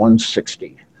 decreased to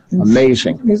 160.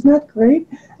 Amazing. Isn't that great?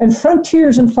 And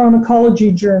Frontiers in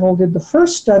Pharmacology Journal did the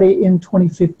first study in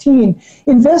 2015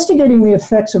 investigating the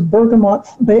effects of bergamot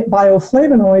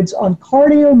bioflavonoids on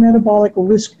cardiometabolic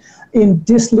risk in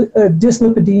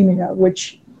dyslipidemia,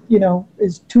 which,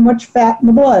 is too much fat in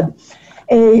the blood.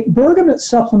 A bergamot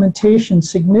supplementation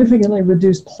significantly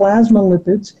reduced plasma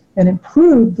lipids and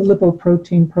improved the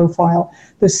lipoprotein profile.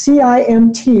 The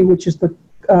CIMT, which is the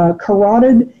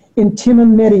carotid intima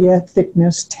media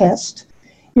thickness test,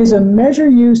 is a measure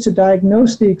used to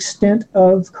diagnose the extent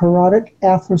of carotid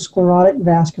atherosclerotic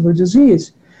vascular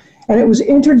disease. And it was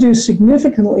introduced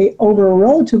significantly over a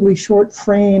relatively short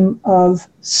frame of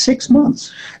 6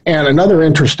 months. And another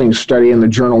interesting study in the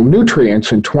journal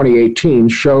Nutrients in 2018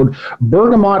 showed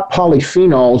bergamot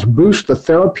polyphenols boost the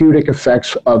therapeutic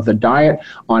effects of the diet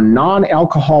on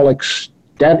non-alcoholic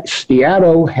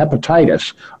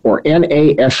steatohepatitis, or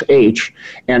NASH,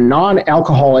 and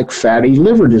non-alcoholic fatty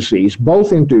liver disease,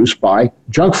 both induced by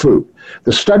junk food.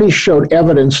 The study showed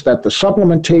evidence that the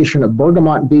supplementation of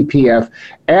Bergamot BPF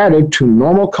added to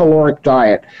normal caloric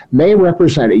diet may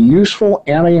represent a useful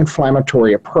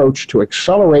anti-inflammatory approach to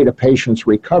accelerate a patient's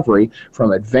recovery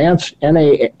from advanced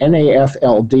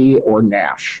NAFLD or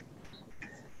NASH.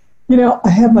 I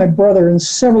have my brother and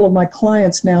several of my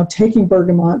clients now taking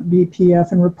Bergamot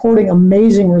BPF and reporting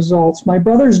amazing results. My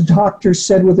brother's doctor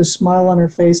said with a smile on her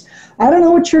face, "I don't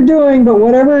know what you're doing, but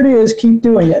whatever it is, keep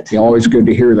doing it." Always good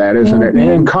to hear that, isn't it? And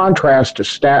in contrast to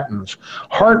statins,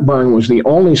 heartburn was the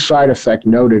only side effect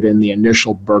noted in the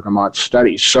initial Bergamot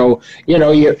studies. So,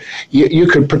 you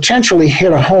could potentially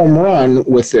hit a home run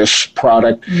with this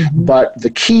product, but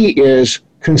the key is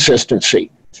consistency.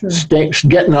 Sure.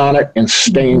 Getting on it and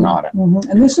staying on it.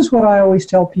 And this is what I always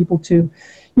tell people too.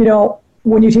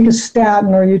 When you take a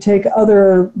statin or you take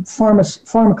other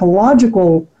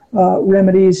pharmacological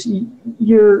remedies,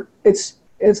 it's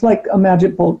like a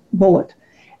magic bullet.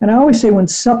 And I always say with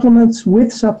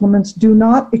supplements, do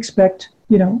not expect,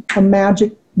 a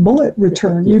magic bullet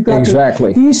return. You've got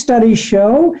exactly. These studies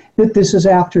show that this is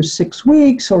after 6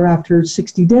 weeks or after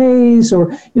 60 days,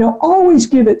 or always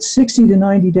give it 60 to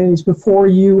 90 days before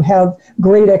you have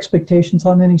great expectations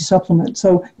on any supplement.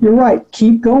 So you're right,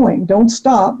 keep going, don't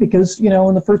stop, because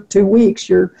in the first 2 weeks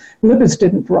your lipids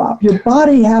didn't drop. Your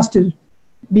body has to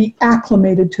be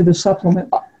acclimated to the supplement.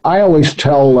 I always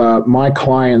tell my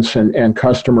clients and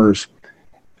customers,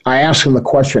 I ask them the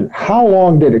question, how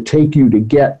long did it take you to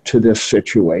get to this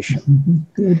situation?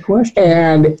 Good question.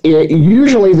 And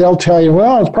usually they'll tell you,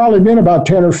 well, it's probably been about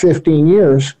 10 or 15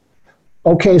 years.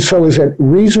 Okay, so is it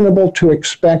reasonable to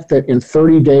expect that in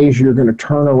 30 days you're going to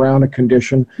turn around a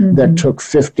condition that took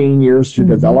 15 years to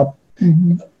develop?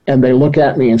 And they look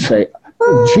at me and say,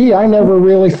 gee, I never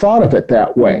really thought of it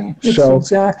that way. It's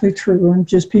exactly true. And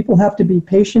just people have to be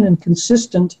patient and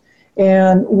consistent.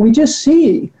 And we just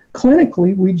see,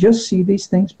 clinically, we just see these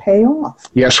things pay off.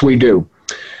 Yes, we do.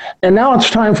 And now it's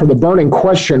time for the burning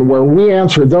question, where we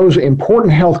answer those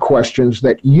important health questions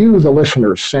that you, the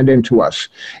listeners, send in to us.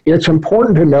 It's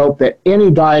important to note that any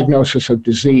diagnosis of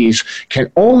disease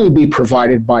can only be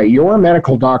provided by your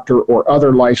medical doctor or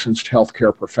other licensed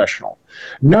healthcare professional.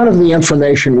 None of the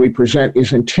information we present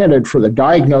is intended for the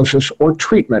diagnosis or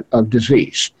treatment of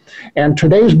disease. And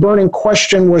today's burning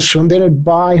question was submitted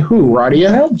by who,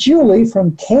 Radia? Well, Julie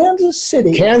from Kansas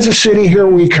City. Kansas City, here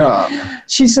we come.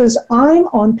 She says, I'm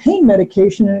on pain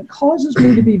medication and it causes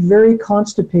me to be very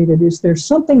constipated. Is there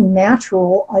something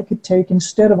natural I could take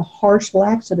instead of a harsh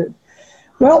laxative?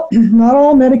 Well, not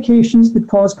all medications that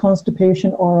cause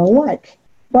constipation are alike.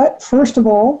 But first of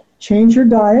all, change your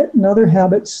diet and other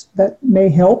habits that may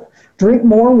help. Drink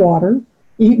more water,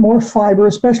 eat more fiber,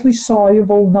 especially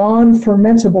soluble,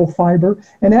 non-fermentable fiber,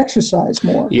 and exercise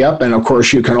more. Yep, and of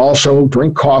course you can also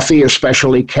drink coffee,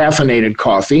 especially caffeinated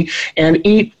coffee, and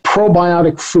eat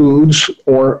probiotic foods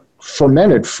or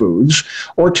fermented foods,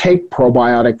 or take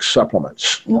probiotic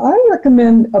supplements. I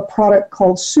recommend a product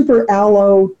called Super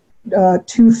Aloe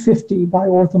 250 by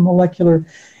Orthomolecular.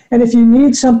 And if you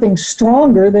need something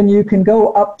stronger, then you can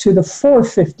go up to the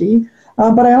 450.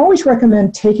 But I always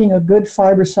recommend taking a good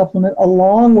fiber supplement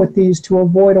along with these to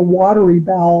avoid a watery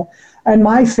bowel. And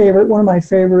one of my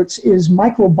favorites, is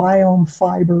Microbiome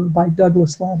Fiber by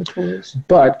Douglas Laboratories.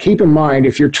 But keep in mind,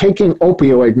 if you're taking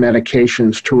opioid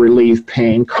medications to relieve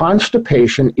pain,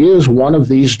 constipation is one of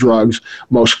these drugs'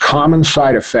 most common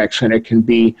side effects, and it can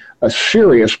be a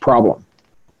serious problem.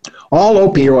 All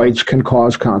opioids can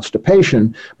cause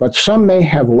constipation, but some may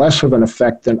have less of an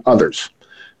effect than others.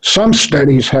 Some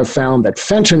studies have found that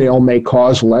fentanyl may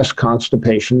cause less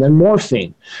constipation than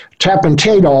morphine.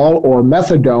 Tapentadol or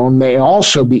methadone may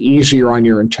also be easier on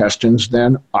your intestines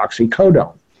than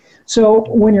oxycodone. So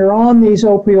when you're on these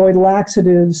opioid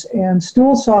laxatives and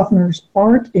stool softeners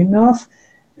aren't enough,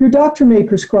 your doctor may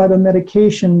prescribe a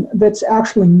medication that's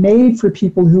actually made for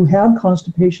people who have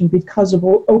constipation because of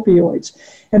opioids.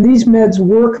 And these meds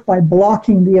work by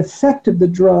blocking the effect of the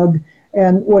drug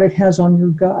and what it has on your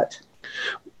gut.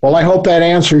 Well, I hope that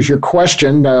answers your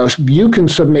question. You can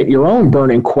submit your own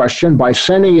burning question by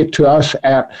sending it to us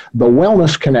at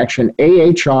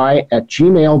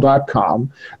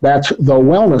thewellnessconnectionahi@gmail.com. That's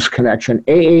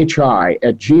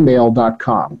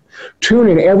thewellnessconnectionahi@gmail.com. Tune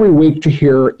in every week to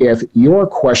hear if your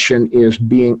question is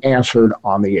being answered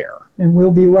on the air. And we'll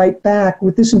be right back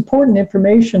with this important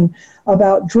information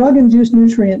about drug-induced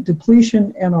nutrient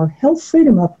depletion and our Health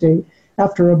Freedom Update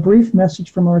after a brief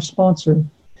message from our sponsor.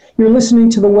 You're listening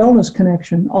to The Wellness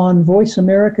Connection on Voice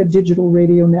America Digital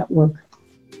Radio Network.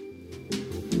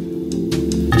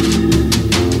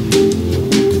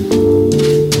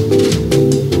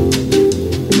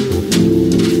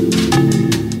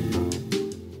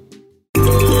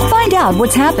 Find out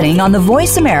what's happening on the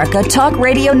Voice America Talk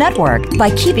Radio Network by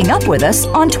keeping up with us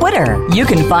on Twitter. You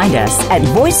can find us at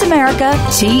Voice America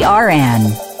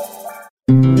TRN.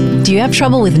 Do you have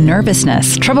trouble with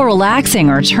nervousness, trouble relaxing,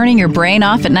 or turning your brain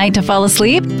off at night to fall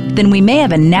asleep? Then we may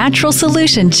have a natural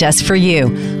solution just for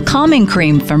you. Calming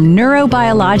Cream from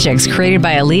Neurobiologics, created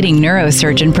by a leading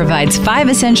neurosurgeon, provides 5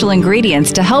 essential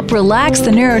ingredients to help relax the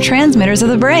neurotransmitters of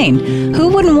the brain. Who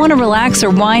wouldn't want to relax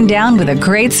or wind down with a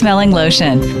great-smelling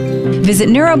lotion? Visit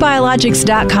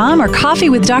neurobiologics.com or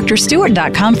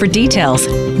coffeewithdrstewart.com for details.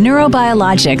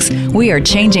 Neurobiologics, we are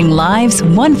changing lives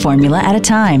one formula at a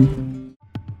time.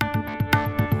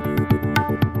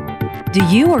 Do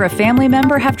you or a family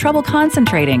member have trouble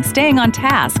concentrating, staying on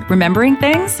task, remembering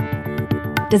things?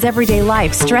 Does everyday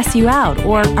life stress you out,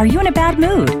 or are you in a bad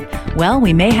mood? Well,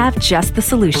 we may have just the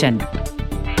solution.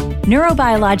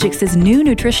 Neurobiologics' new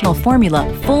nutritional formula,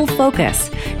 Full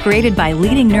Focus, created by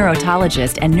leading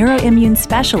neurotologist and neuroimmune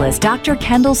specialist Dr.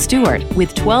 Kendall Stewart,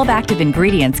 with 12 active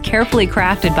ingredients carefully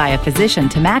crafted by a physician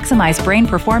to maximize brain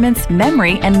performance,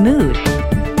 memory, and mood.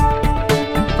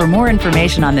 For more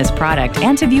information on this product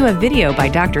and to view a video by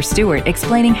Dr. Stewart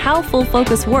explaining how Full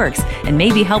Focus works and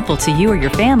may be helpful to you or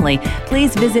your family,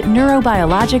 please visit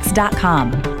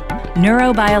neurobiologics.com.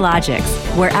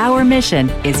 Neurobiologics, where our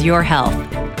mission is your health.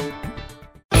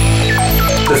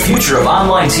 The future of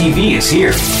online TV is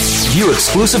here. View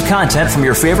exclusive content from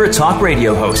your favorite talk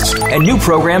radio hosts and new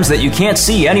programs that you can't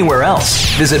see anywhere else.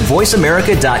 Visit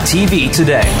voiceamerica.tv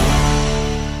today.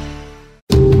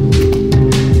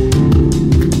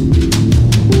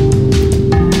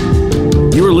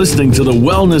 listening to The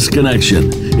Wellness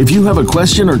Connection. If you have a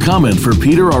question or comment for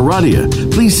Peter or Radia,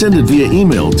 please send it via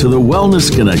email to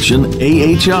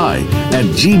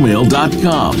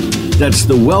thewellnessconnectionahi@gmail.com. That's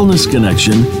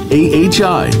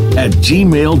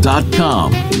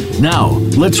thewellnessconnectionahi@gmail.com. Now,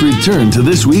 let's return to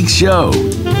this week's show.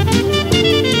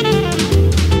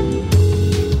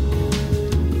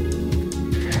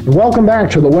 Welcome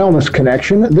back to The Wellness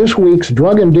Connection. This week's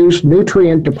drug-induced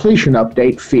nutrient depletion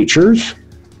update features...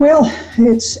 Well,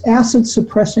 it's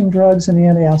acid-suppressing drugs and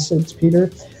antacids, Peter.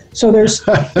 So there's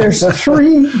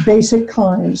three basic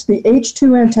kinds. The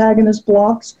H2 antagonist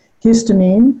blocks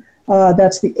histamine.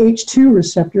 That's the H2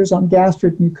 receptors on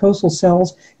gastric mucosal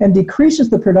cells, and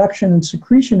decreases the production and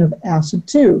secretion of acid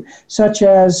too, such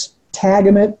as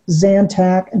Tagamet,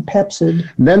 Zantac, and Pepsid.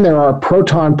 Then there are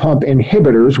proton pump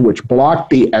inhibitors, which block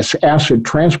the acid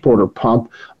transporter pump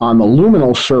on the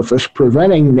luminal surface,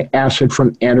 preventing the acid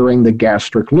from entering the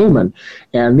gastric lumen.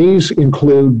 And these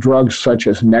include drugs such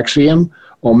as Nexium,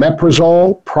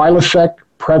 Omeprazole, Prilosec,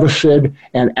 Prevacid,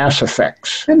 and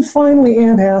Acifex. And finally,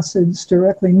 antacids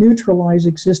directly neutralize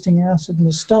existing acid in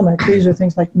the stomach. These are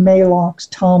things like Maalox,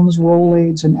 Tums,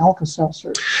 Rolaids, and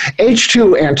Alka-Seltzer.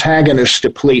 H2 antagonists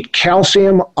deplete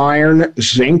calcium, iron,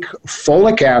 zinc,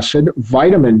 folic acid,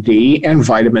 vitamin D, and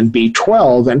vitamin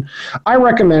B12. And I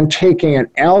recommend taking an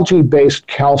algae-based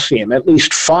calcium, at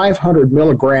least 500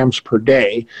 milligrams per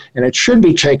day, and it should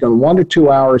be taken 1 to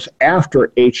 2 hours after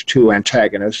H2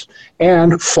 antagonists,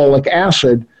 and folic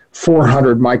acid,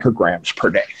 400 micrograms per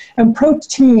day. And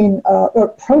proton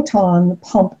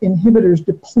pump inhibitors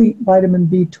deplete vitamin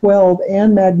B12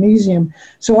 and magnesium.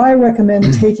 So I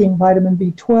recommend taking vitamin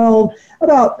B12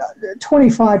 about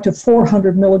 25 to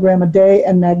 400 milligram a day,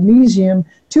 and magnesium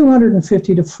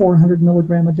 250 to 400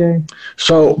 milligram a day.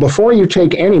 So before you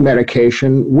take any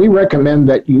medication, we recommend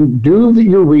that you do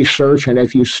your research, and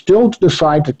if you still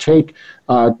decide to take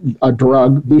a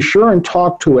drug, be sure and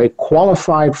talk to a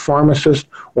qualified pharmacist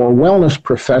or wellness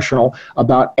professional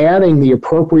about adding the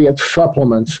appropriate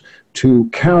supplements to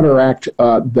counteract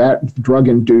that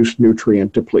drug-induced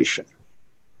nutrient depletion.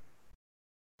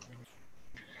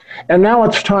 And now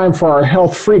it's time for our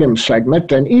Health Freedom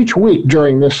segment, and each week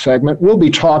during this segment, we'll be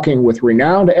talking with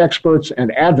renowned experts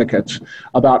and advocates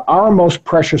about our most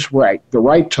precious right, the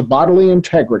right to bodily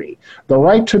integrity, the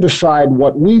right to decide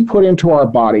what we put into our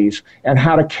bodies and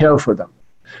how to care for them.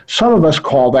 Some of us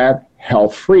call that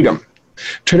health freedom.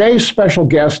 Today's special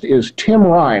guest is Tim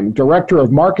Reihm, Director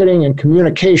of Marketing and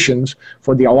Communications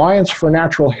for the Alliance for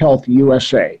Natural Health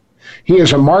USA. He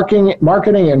is a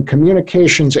marketing and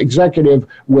communications executive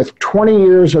with 20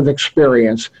 years of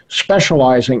experience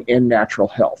specializing in natural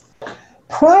health.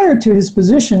 Prior to his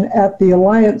position at the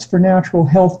Alliance for Natural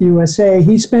Health USA,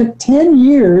 he spent 10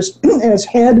 years as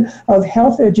head of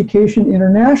Health Education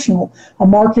International, a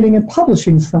marketing and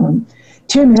publishing firm.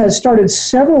 Tim has started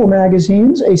several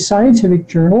magazines, a scientific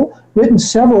journal, written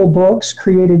several books,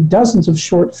 created dozens of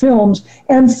short films,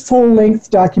 and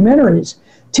full-length documentaries.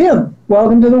 Tim,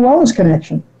 welcome to the Wellness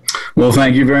Connection. Well,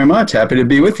 thank you very much. Happy to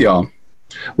be with y'all.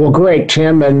 Well, great,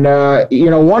 Tim. And,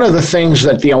 one of the things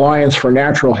that the Alliance for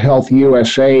Natural Health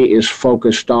USA is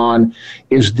focused on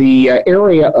is the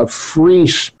area of free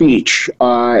speech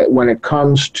when it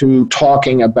comes to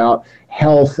talking about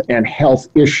health and health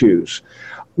issues.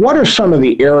 What are some of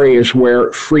the areas where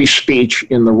free speech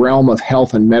in the realm of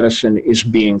health and medicine is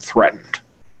being threatened?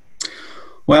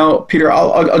 Well, Peter,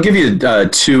 I'll give you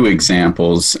two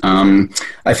examples. I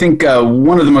think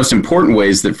one of the most important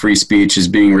ways that free speech is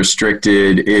being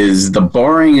restricted is the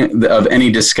barring of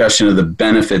any discussion of the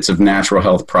benefits of natural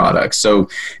health products. So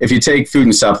if you take food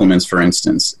and supplements, for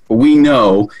instance, we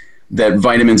know that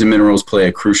vitamins and minerals play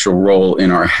a crucial role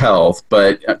in our health,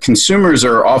 but consumers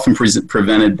are often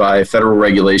prevented by federal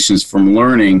regulations from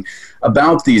learning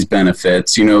about these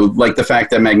benefits, like the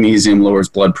fact that magnesium lowers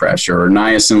blood pressure, or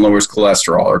niacin lowers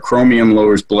cholesterol, or chromium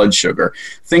lowers blood sugar.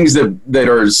 Things that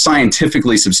are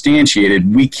scientifically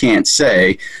substantiated, we can't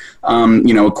say.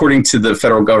 According to the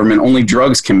federal government, only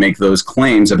drugs can make those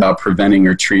claims about preventing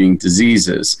or treating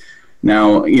diseases.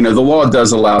 Now, the law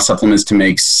does allow supplements to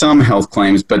make some health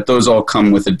claims, but those all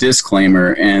come with a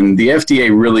disclaimer, and the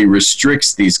FDA really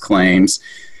restricts these claims.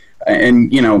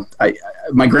 And,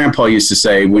 my grandpa used to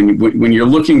say, when you're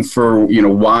looking for,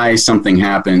 why something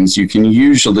happens, you can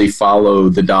usually follow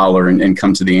the dollar and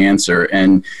come to the answer.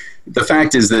 And the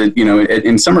fact is that,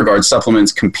 in some regards,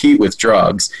 supplements compete with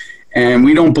drugs. And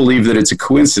we don't believe that it's a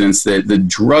coincidence that the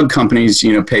drug companies,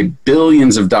 pay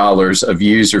billions of dollars of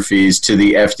user fees to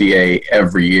the FDA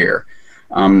every year.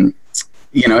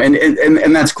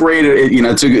 And that's great.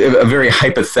 It's a very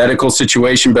hypothetical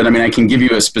situation, but I mean, I can give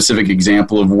you a specific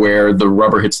example of where the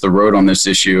rubber hits the road on this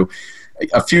issue.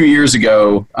 A few years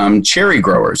ago, cherry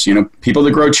growers, people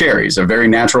that grow cherries, a very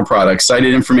natural product,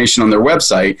 cited information on their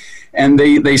website, and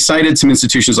they cited some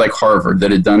institutions like Harvard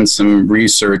that had done some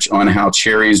research on how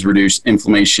cherries reduce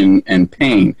inflammation and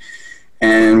pain.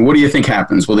 And what do you think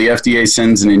happens? Well, the FDA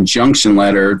sends an injunction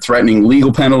letter threatening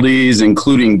legal penalties,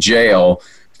 including jail,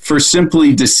 for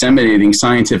simply disseminating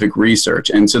scientific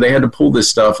research. And so they had to pull this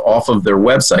stuff off of their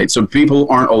website. So people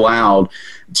aren't allowed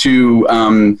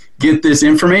to get this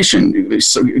information.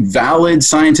 So valid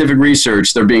scientific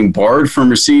research, they're being barred from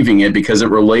receiving it because it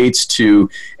relates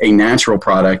to a natural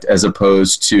product as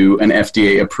opposed to an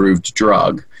FDA-approved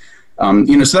drug.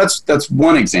 So that's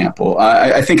one example.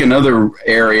 I think another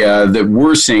area that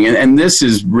we're seeing, and this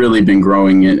has really been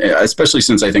growing, especially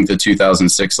since I think the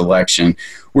 2006 election,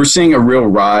 we're seeing a real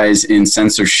rise in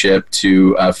censorship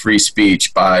to free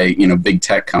speech by big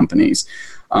tech companies.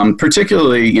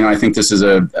 Particularly, I think this is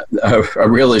a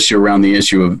real issue around the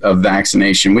issue of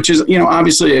vaccination, which is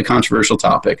obviously a controversial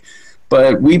topic.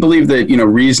 But we believe that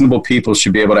reasonable people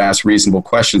should be able to ask reasonable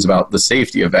questions about the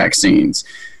safety of vaccines.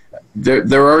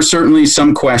 There are certainly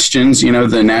some questions,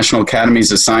 the National Academies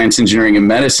of Science, Engineering, and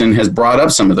Medicine has brought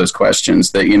up some of those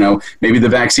questions that, maybe the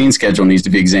vaccine schedule needs to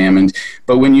be examined.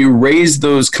 But when you raise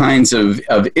those kinds of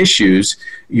issues,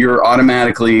 you're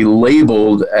automatically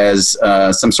labeled as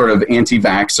some sort of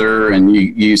anti-vaxxer, and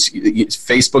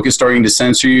Facebook is starting to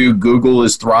censor you, Google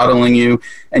is throttling you,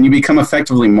 and you become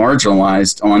effectively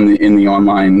marginalized in the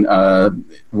online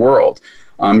world.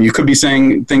 You could be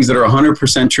saying things that are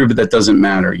 100% true, but that doesn't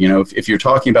matter. If you're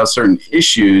talking about certain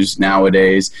issues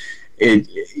nowadays,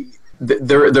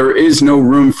 there is no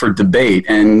room for debate,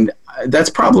 and that's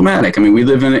problematic. I mean, we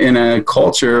live in a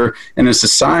culture, in a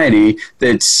society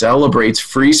that celebrates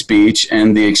free speech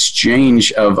and the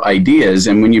exchange of ideas,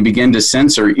 and when you begin to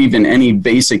censor even any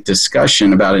basic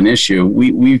discussion about an issue,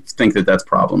 we think that that's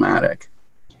problematic.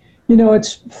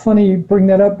 It's funny you bring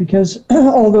that up because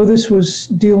although this was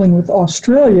dealing with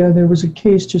Australia, there was a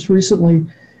case just recently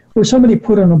where somebody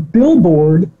put on a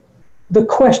billboard the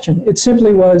question. It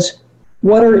simply was,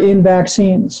 what are in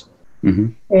vaccines?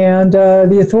 Mm-hmm. And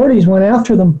the authorities went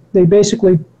after them. They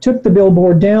basically took the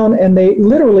billboard down and they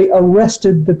literally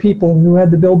arrested the people who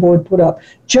had the billboard put up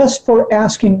just for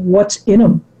asking what's in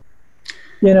them.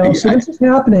 So this is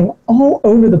happening all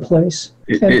over the place.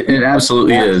 It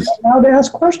absolutely is. Allowed to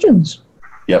ask questions.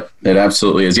 Yep, it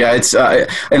absolutely is. Yeah, it's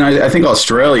and I think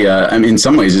Australia, in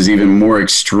some ways, is even more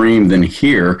extreme than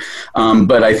here.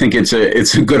 But I think it's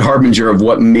a good harbinger of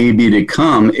what may be to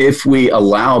come if we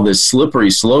allow this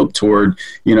slippery slope toward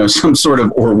some sort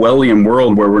of Orwellian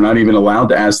world where we're not even allowed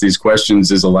to ask these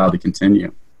questions is allowed to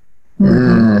continue.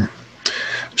 Mm.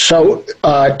 So,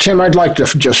 Tim, I'd like to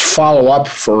just follow up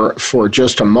for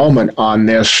just a moment on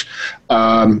this.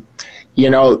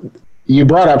 You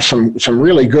brought up some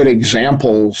really good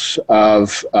examples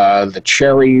of the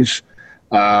cherries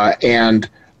and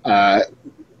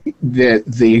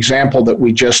the example that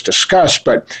we just discussed.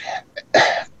 But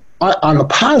on the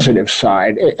positive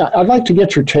side, I'd like to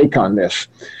get your take on this.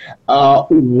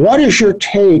 What is your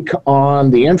take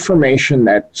on the information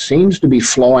that seems to be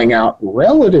flowing out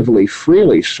relatively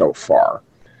freely so far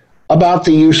about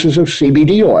the uses of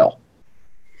CBD oil?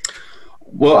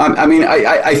 Well,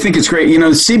 I think it's great.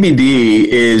 CBD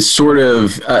is sort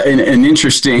of an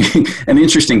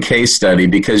interesting case study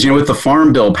because, with the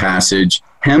Pharm bill passage,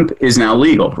 hemp is now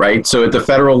legal, right? So at the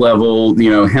federal level,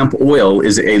 hemp oil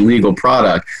is a legal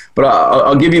product. But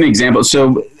I'll give you an example.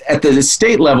 So at the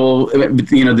state level,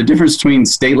 the difference between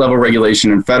state level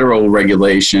regulation and federal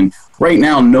regulation, right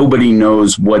now, nobody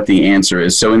knows what the answer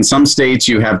is. So in some states,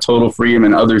 you have total freedom.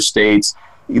 In other states,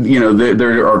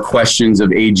 there are questions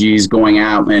of AGs going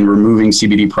out and removing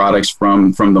CBD products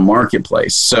from the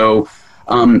marketplace. So,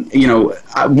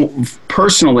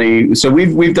 personally, so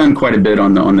we've done quite a bit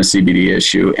on the CBD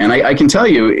issue, and I can tell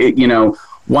you,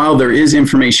 while there is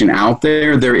information out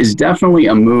there, there is definitely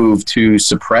a move to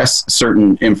suppress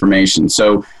certain information.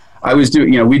 So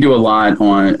we do a lot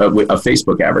on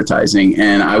Facebook advertising,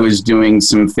 and I was doing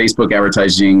some Facebook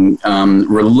advertising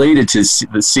related to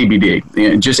the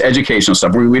CBD, just educational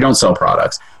stuff. We don't sell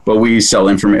products, but we sell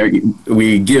information.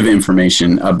 We give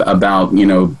information about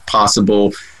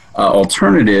possible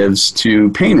alternatives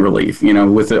to pain relief.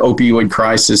 With the opioid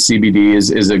crisis, CBD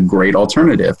is a great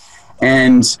alternative,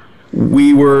 and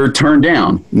we were turned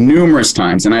down numerous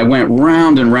times, and I went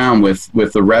round and round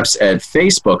with the reps at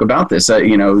Facebook about this.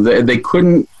 They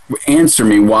couldn't answer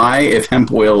me why, if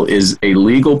hemp oil is a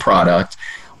legal product,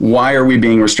 why are we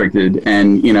being restricted?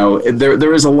 And,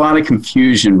 there is a lot of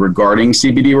confusion regarding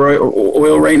CBD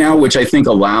oil right now, which I think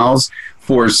allows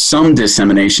for some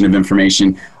dissemination of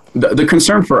information. The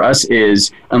concern for us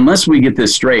is, unless we get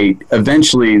this straight,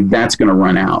 eventually that's going to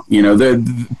run out.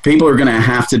 The people are going to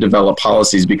have to develop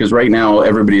policies, because right now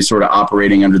everybody's sort of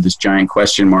operating under this giant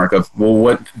question mark of,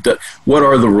 well, what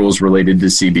are the rules related to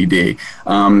CBD?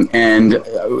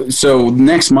 And so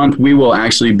next month we will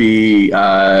actually be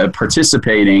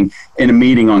participating in a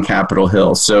meeting on Capitol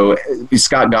Hill. So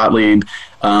Scott Gottlieb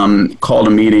called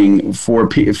a meeting for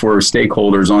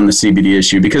stakeholders on the CBD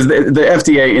issue, because the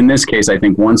FDA in this case, I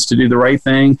think, wants to do the right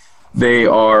thing. They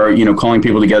are, calling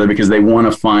people together because they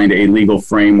want to find a legal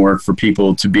framework for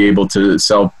people to be able to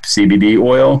sell CBD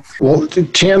oil. Well,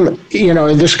 Tim,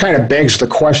 this kind of begs the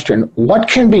question, what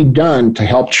can be done to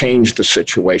help change the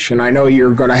situation? I know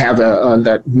you're going to have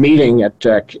that meeting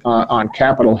on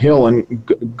Capitol Hill,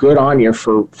 and good on you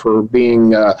for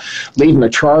being leading the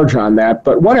charge on that.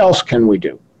 But what else can we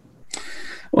do?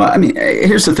 Well, I mean,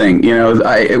 here's the thing.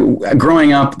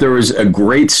 Growing up, there was a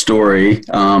great story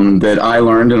that I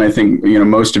learned, and I think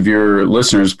most of your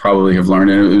listeners probably have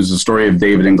learned. And it was the story of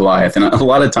David and Goliath. And a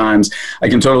lot of times, I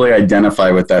can totally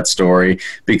identify with that story,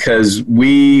 because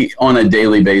we, on a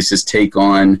daily basis, take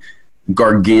on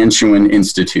gargantuan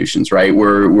institutions. Right?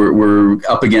 We're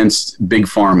up against big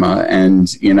pharma and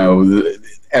the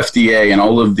FDA and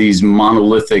all of these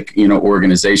monolithic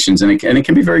organizations, and it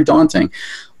can be very daunting.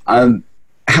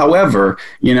 However,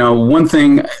 one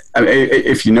thing,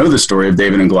 if you know the story of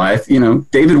David and Goliath,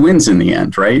 David wins in the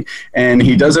end, right? And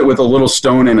he does it with a little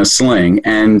stone and a sling.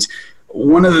 And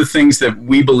one of the things that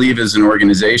we believe as an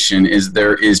organization is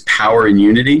there is power in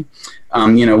unity.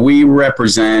 We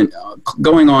represent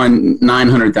going on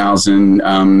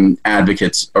 900,000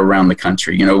 advocates around the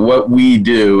country. What we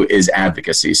do is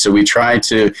advocacy. So we try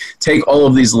to take all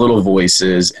of these little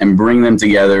voices and bring them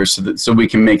together so we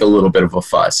can make a little bit of a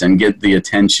fuss and get the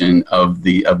attention of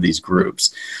these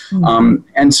groups. Mm-hmm.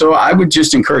 And so I would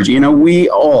just encourage, we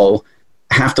all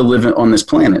have to live on this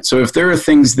planet. So if there are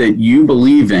things that you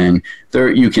believe in,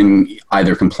 you can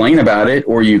either complain about it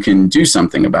or you can do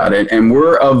something about it. And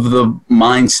we're of the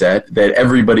mindset that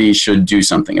everybody should do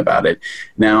something about it.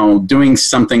 Now, doing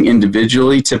something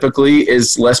individually typically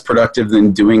is less productive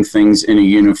than doing things in a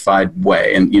unified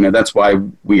way. And, that's why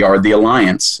we are the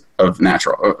Alliance of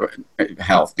Natural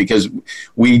Health, because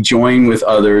we join with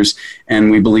others and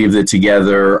we believe that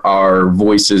together our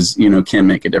voices, can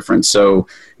make a difference. So,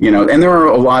 and there are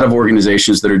a lot of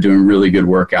organizations that are doing really good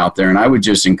work out there. And I would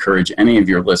just encourage any of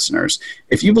your listeners,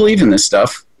 if you believe in this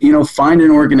stuff, find an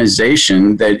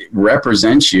organization that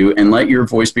represents you and let your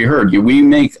voice be heard. We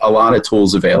make a lot of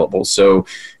tools available. So,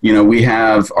 we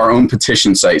have our own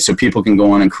petition site so people can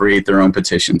go on and create their own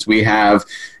petitions. We have,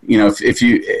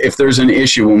 if there's an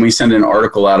issue, when we send an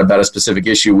article out about a specific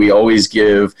issue, we always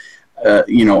give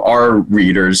our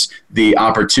readers the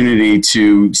opportunity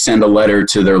to send a letter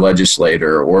to their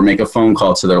legislator or make a phone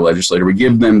call to their legislator. We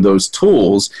give them those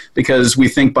tools because we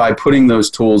think by putting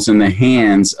those tools in the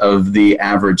hands of the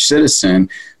average citizen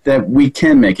that we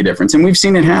can make a difference. And we've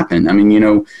seen it happen. I mean,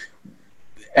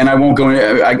 and I won't go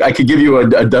into, I could give you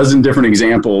a dozen different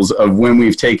examples of when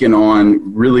we've taken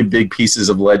on really big pieces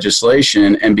of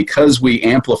legislation, and because we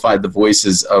amplified the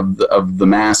voices of the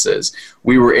masses,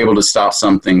 we were able to stop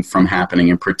something from happening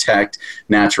and protect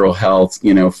natural health,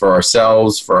 for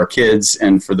ourselves, for our kids,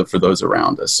 and for those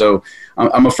around us. So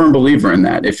I'm a firm believer in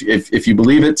that. If you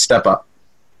believe it, step up.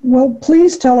 Well,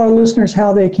 please tell our listeners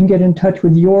how they can get in touch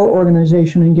with your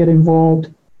organization and get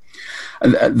involved.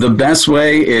 The best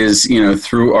way is,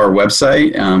 through our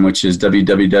website, which is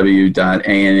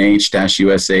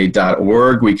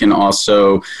www.anh-usa.org. We can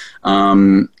also,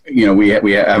 we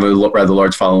have a rather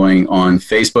large following on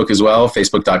Facebook as well,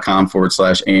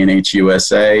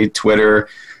 facebook.com/ANHUSA,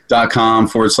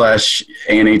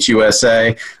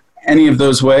 twitter.com/ANHUSA. Any of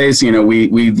those ways,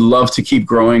 we'd love to keep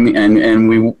growing, and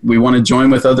we want to join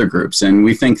with other groups. And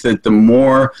we think that the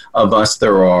more of us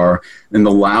there are, and the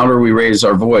louder we raise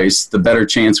our voice, the better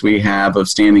chance we have of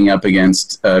standing up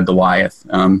against Goliath.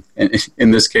 In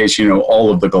this case,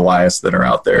 all of the Goliaths that are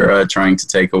out there trying to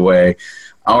take away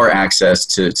our access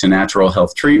to natural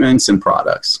health treatments and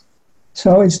products.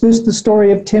 So is this the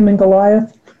story of Tim and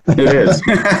Goliath? It is.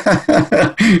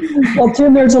 Well,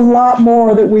 Tim, there's a lot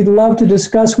more that we'd love to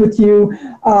discuss with you,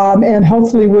 and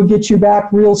hopefully we'll get you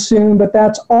back real soon, but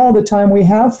that's all the time we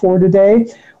have for today.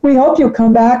 We hope you'll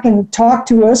come back and talk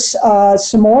to us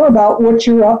some more about what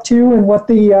you're up to and what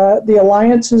the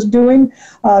Alliance is doing.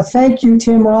 Thank you,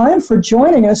 Tim Reihm, for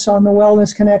joining us on the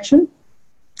Wellness Connection.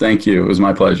 Thank you. It was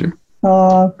my pleasure.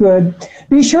 Good.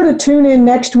 Be sure to tune in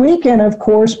next week, and of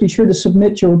course, be sure to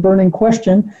submit your burning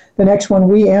question. The next one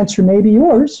we answer may be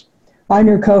yours. I'm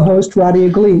your co-host,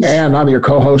 Radia Glees. And I'm your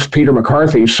co-host, Peter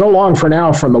McCarthy. So long for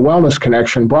now from the Wellness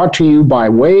Connection, brought to you by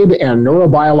Wade and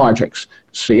Neurobiologics.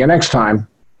 See you next time.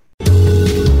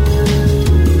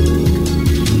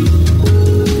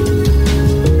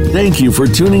 Thank you for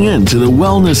tuning in to the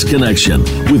Wellness Connection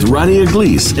with Radia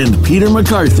Glees and Peter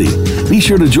McCarthy. Be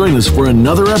sure to join us for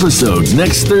another episode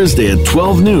next Thursday at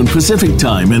 12 noon Pacific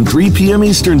Time and 3 p.m.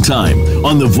 Eastern Time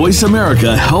on the Voice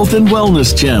America Health and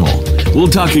Wellness Channel. We'll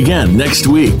talk again next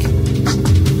week.